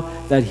now,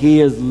 that he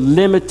is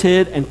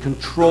limited and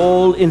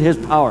controlled in his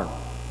power.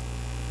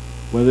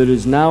 Whether it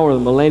is now or the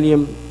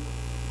millennium,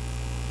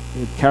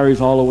 it carries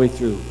all the way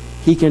through.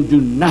 He can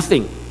do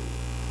nothing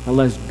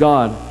unless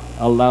God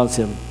allows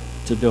him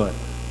to do it.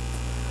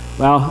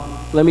 Well,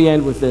 let me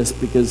end with this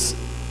because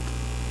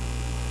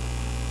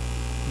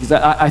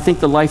I think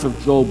the life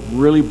of Job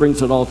really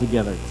brings it all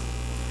together.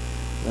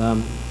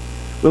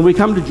 When we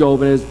come to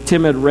Job, and as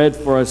Tim had read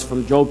for us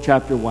from Job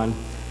chapter 1,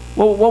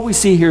 what we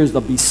see here is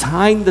the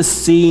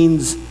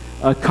behind-the-scenes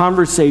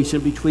conversation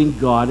between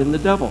God and the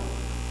devil.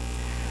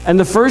 And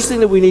the first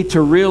thing that we need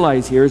to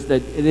realize here is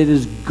that it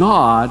is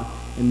God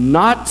and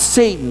not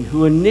Satan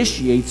who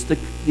initiates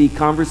the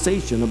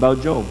conversation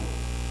about Job.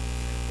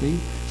 Okay?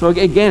 So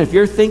again, if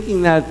you're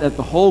thinking that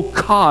the whole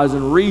cause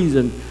and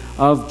reason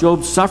of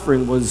Job's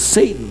suffering was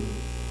Satan,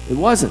 it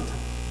wasn't.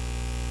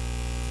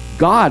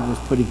 God was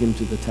putting him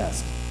to the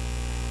test.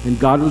 And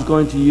God was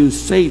going to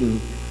use Satan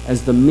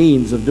as the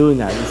means of doing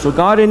that. And so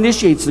God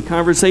initiates the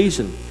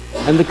conversation.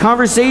 And the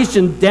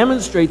conversation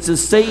demonstrates that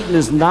Satan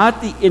is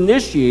not the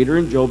initiator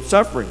in Job's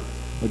suffering,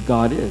 but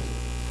God is.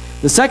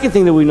 The second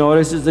thing that we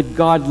notice is that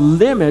God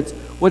limits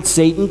what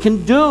Satan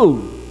can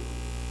do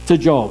to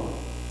Job.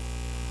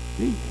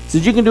 Okay? He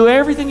says, you can do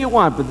everything you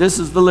want, but this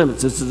is the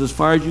limits. This is as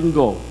far as you can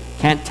go.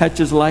 Can't touch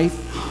his life,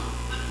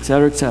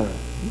 etc., etc.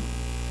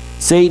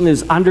 Satan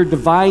is under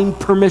divine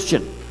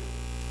permission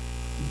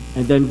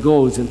and then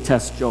goes and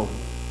tests Job.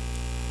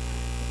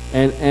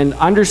 And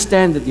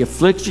understand that the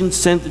affliction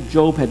sent to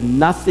Job had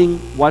nothing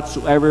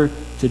whatsoever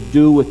to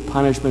do with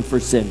punishment for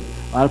sin.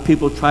 A lot of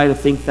people try to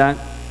think that,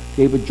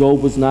 okay, but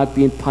Job was not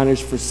being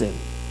punished for sin.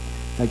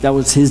 In fact, that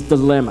was his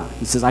dilemma.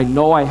 He says, I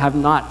know I have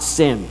not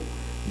sinned,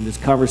 in his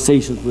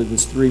conversations with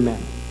his three men.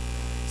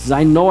 He says,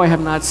 I know I have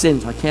not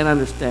sinned, so I can't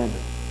understand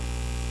it.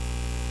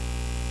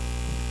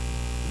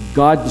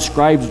 God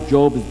describes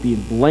Job as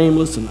being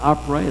blameless and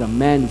upright, a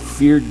man who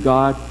feared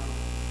God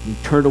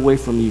and turned away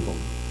from evil.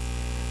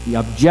 The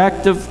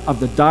objective of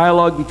the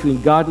dialogue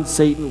between God and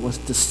Satan was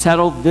to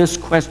settle this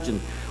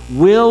question.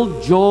 Will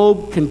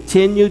Job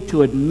continue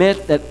to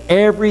admit that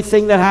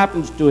everything that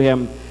happens to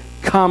him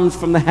comes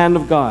from the hand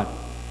of God,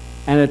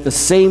 and at the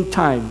same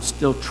time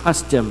still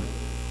trust him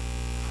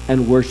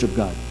and worship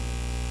God?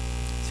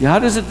 See, how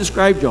does it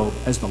describe Job?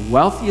 As the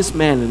wealthiest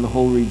man in the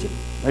whole region,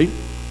 right?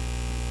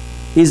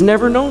 He's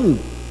never known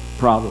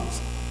problems.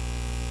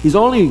 He's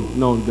only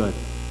known good.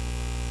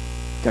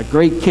 Got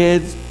great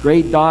kids,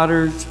 great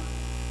daughters,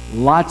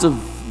 lots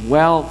of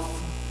wealth.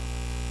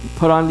 He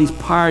put on these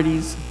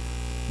parties.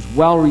 He's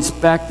well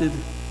respected.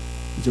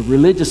 He's a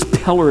religious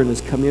pillar in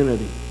his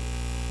community.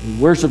 He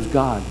worships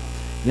God.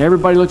 And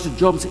everybody looks at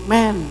Job and says,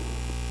 man,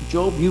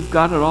 Job, you've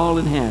got it all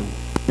in hand.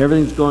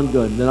 Everything's going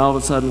good. And then all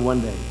of a sudden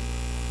one day,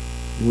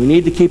 and we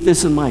need to keep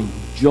this in mind,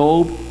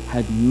 Job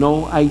had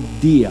no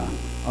idea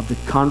of the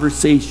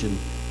conversation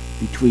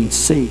between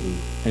Satan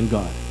and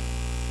God.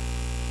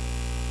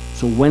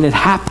 So when it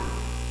happened,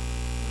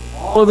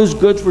 all of his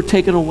goods were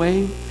taken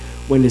away,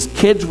 when his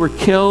kids were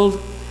killed,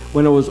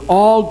 when it was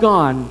all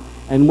gone,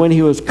 and when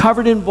he was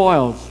covered in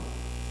boils,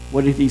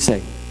 what did he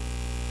say?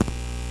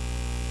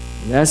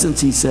 In essence,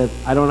 he said,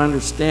 I don't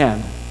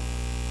understand,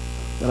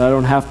 but I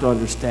don't have to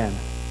understand.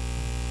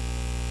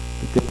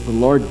 Because the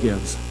Lord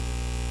gives,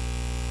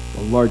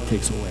 the Lord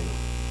takes away.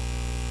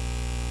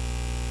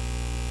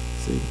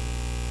 See?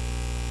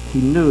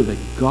 He knew that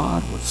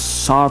God was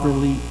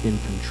sovereignly in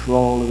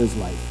control of his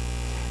life.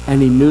 And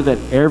he knew that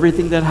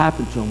everything that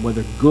happened to him,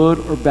 whether good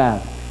or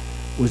bad,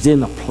 was in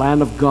the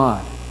plan of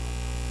God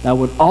that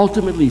would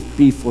ultimately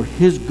be for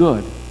his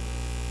good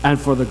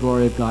and for the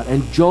glory of God.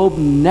 And Job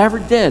never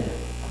did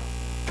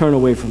turn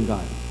away from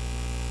God.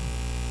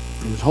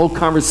 And his whole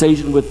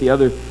conversation with the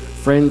other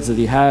friends that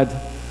he had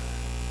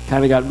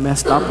kind of got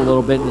messed up a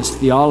little bit in his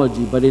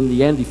theology, but in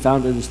the end he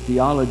found that his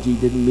theology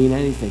didn't mean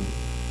anything.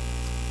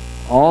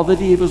 All that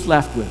he was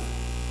left with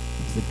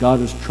is that God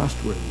is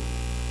trustworthy,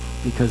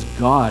 because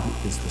God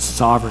is the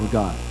sovereign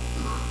God.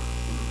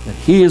 That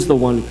he is the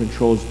one who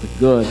controls the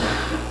good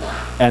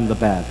and the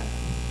bad.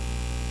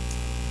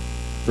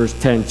 Verse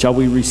 10, shall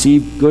we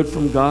receive good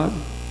from God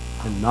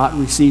and not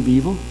receive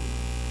evil?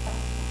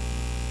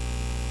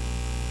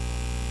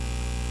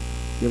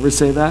 You ever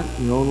say that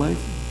in your own life?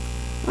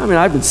 I mean,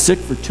 I've been sick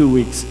for 2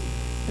 weeks,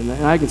 and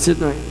I can sit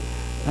there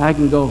and I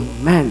can go,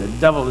 man, the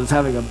devil is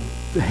having a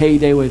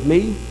heyday with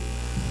me.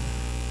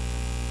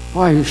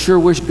 Boy, I sure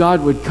wish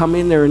God would come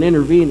in there and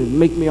intervene and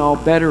make me all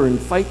better and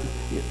fight.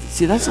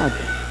 See, that's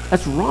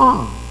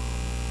wrong.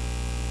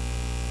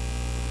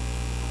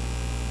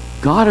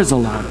 God has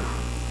allowed it.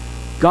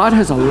 God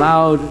has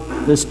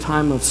allowed this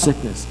time of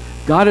sickness.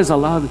 God has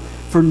allowed it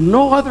for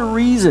no other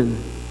reason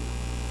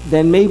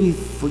than maybe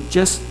for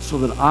just so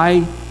that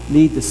I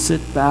need to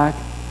sit back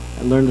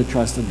and learn to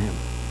trust in him.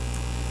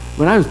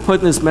 When I was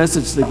putting this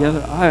message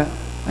together,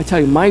 I tell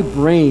you, my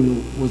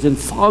brain was in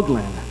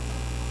fogland.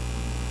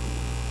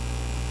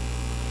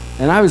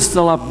 And I was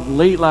still up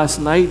late last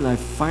night, and I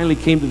finally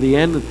came to the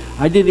end.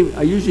 I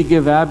usually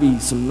give Abby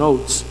some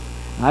notes.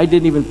 I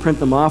didn't even print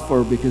them off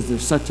for her because they're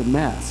such a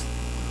mess.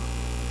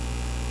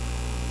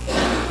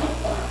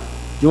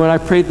 You know what I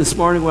prayed this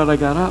morning when I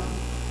got up?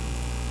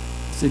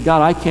 I said,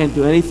 God, I can't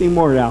do anything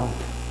more now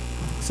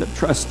except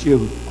trust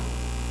you.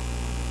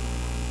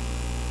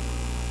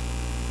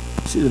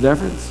 See the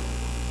difference?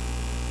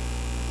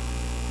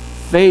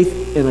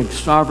 Faith in a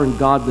sovereign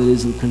God that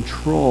is in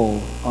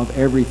control of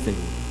everything,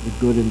 the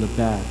good and the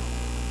bad,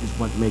 is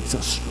what makes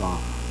us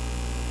strong.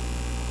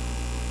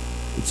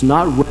 It's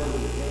not the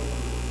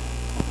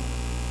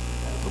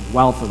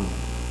wealth and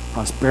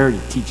prosperity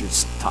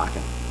teachers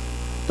talking.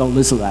 Don't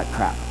listen to that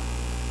crap.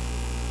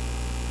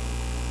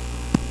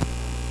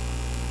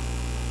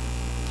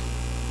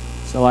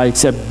 So I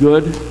accept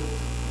good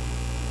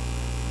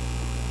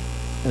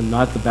and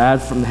not the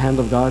bad from the hand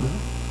of God.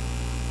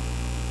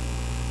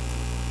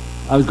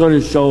 I was going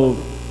to show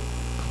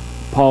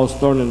Paul's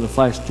thorn in the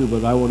flesh too,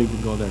 but I won't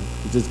even go there.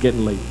 It's just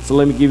getting late. So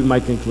let me give you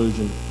my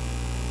conclusion.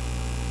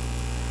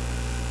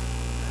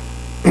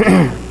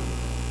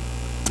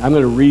 I'm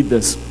going to read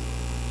this.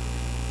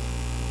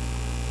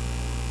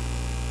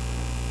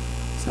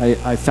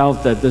 I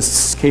felt that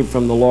this came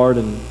from the Lord,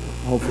 and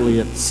hopefully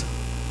it's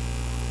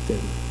good.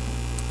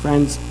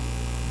 Friends,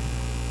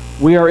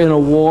 we are in a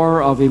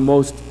war of a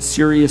most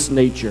serious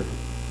nature.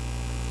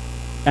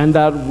 And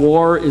that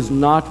war is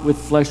not with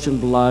flesh and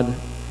blood,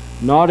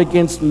 not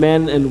against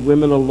men and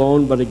women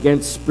alone, but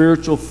against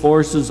spiritual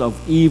forces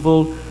of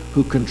evil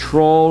who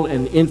control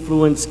and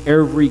influence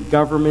every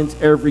government,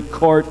 every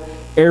court,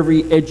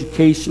 every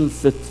education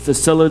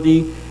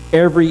facility,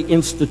 every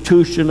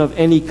institution of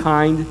any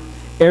kind,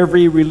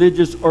 every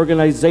religious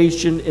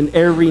organization in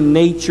every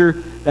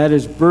nature that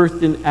is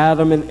birthed in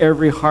Adam, and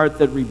every heart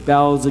that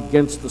rebels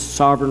against the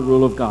sovereign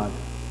rule of God.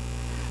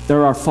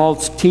 There are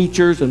false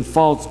teachers and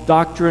false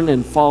doctrine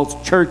and false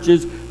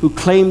churches who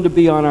claim to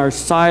be on our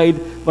side,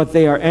 but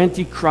they are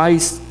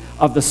antichrists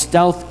of the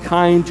stealth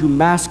kind who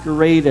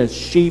masquerade as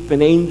sheep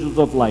and angels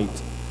of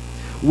light.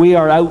 We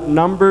are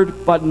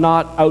outnumbered but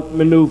not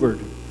outmaneuvered.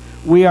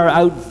 We are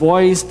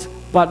outvoiced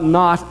but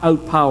not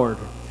outpowered.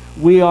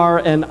 We are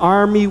an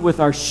army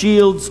with our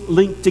shields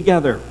linked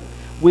together.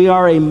 We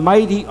are a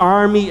mighty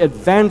army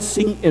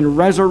advancing in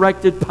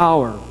resurrected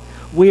power.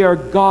 We are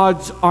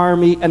God's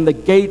army, and the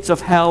gates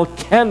of hell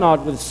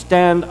cannot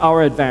withstand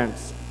our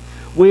advance.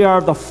 We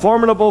are the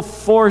formidable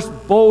force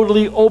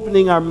boldly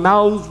opening our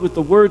mouths with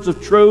the words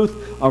of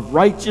truth, of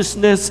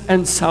righteousness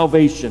and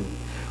salvation.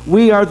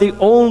 We are the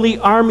only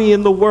army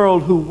in the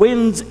world who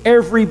wins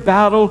every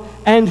battle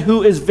and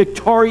who is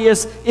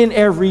victorious in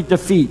every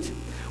defeat.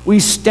 We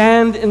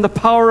stand in the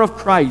power of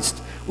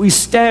Christ. We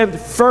stand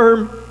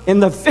firm in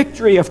the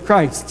victory of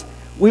Christ.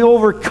 We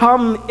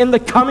overcome in the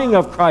coming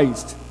of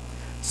Christ.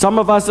 Some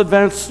of us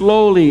advance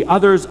slowly,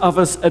 others of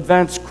us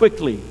advance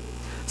quickly.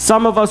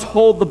 Some of us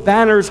hold the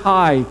banners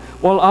high,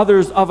 while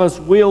others of us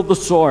wield the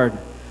sword.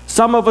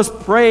 Some of us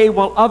pray,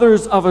 while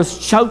others of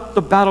us shout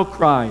the battle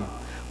cry.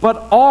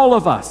 But all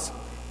of us,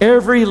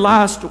 every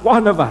last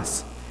one of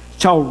us,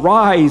 shall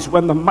rise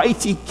when the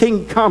mighty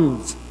King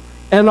comes.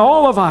 And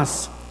all of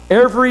us,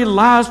 every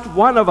last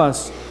one of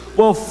us,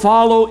 will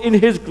follow in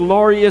his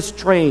glorious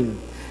train.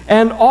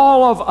 And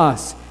all of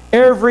us,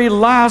 every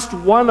last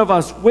one of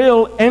us,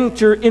 will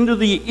enter into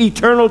the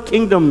eternal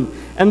kingdom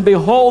and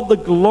behold the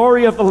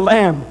glory of the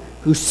Lamb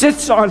who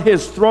sits on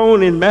his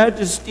throne in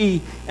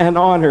majesty and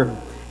honor.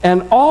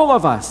 And all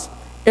of us,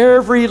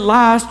 every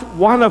last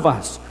one of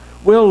us,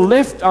 will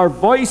lift our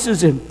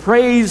voices in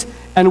praise,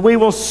 and we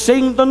will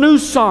sing the new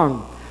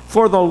song,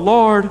 for the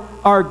Lord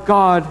our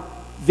God,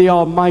 the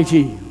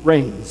Almighty,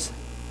 reigns.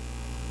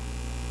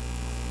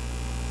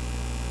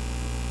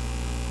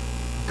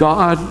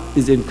 God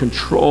is in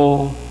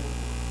control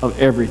of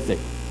everything.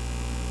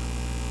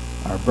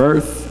 Our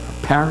birth,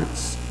 our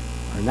parents,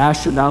 our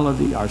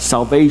nationality, our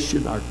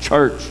salvation, our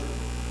church,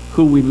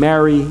 who we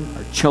marry,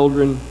 our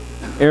children,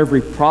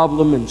 every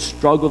problem and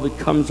struggle that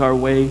comes our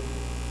way,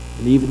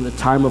 and even the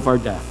time of our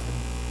death.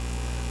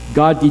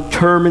 God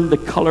determined the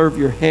color of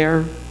your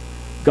hair.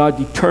 God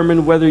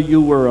determined whether you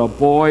were a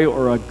boy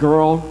or a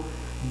girl.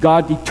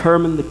 God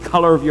determined the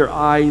color of your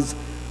eyes,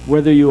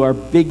 whether you are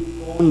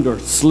big-boned or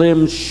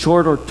slim,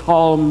 short or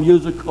tall,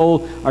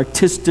 musical,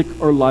 artistic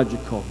or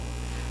logical.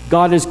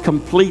 God is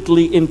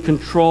completely in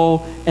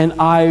control, and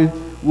I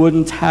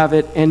wouldn't have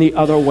it any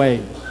other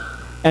way.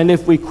 And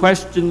if we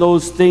question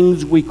those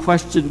things, we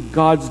question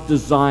God's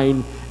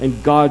design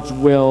and God's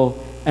will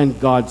and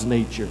God's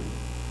nature.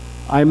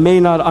 I may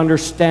not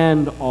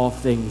understand all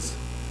things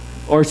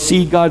or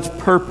see God's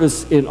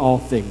purpose in all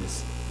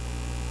things,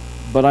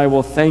 but I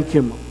will thank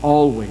him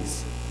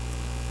always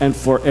and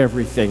for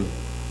everything.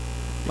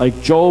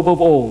 Like Job of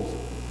old,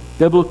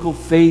 biblical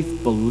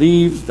faith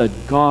believes that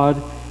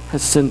God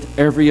has sent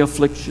every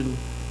affliction,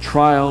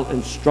 trial,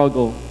 and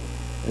struggle,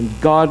 and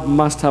God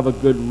must have a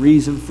good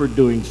reason for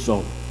doing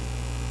so,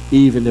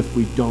 even if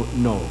we don't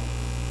know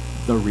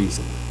the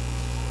reason.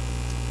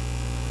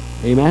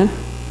 Amen?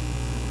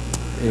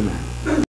 Amen.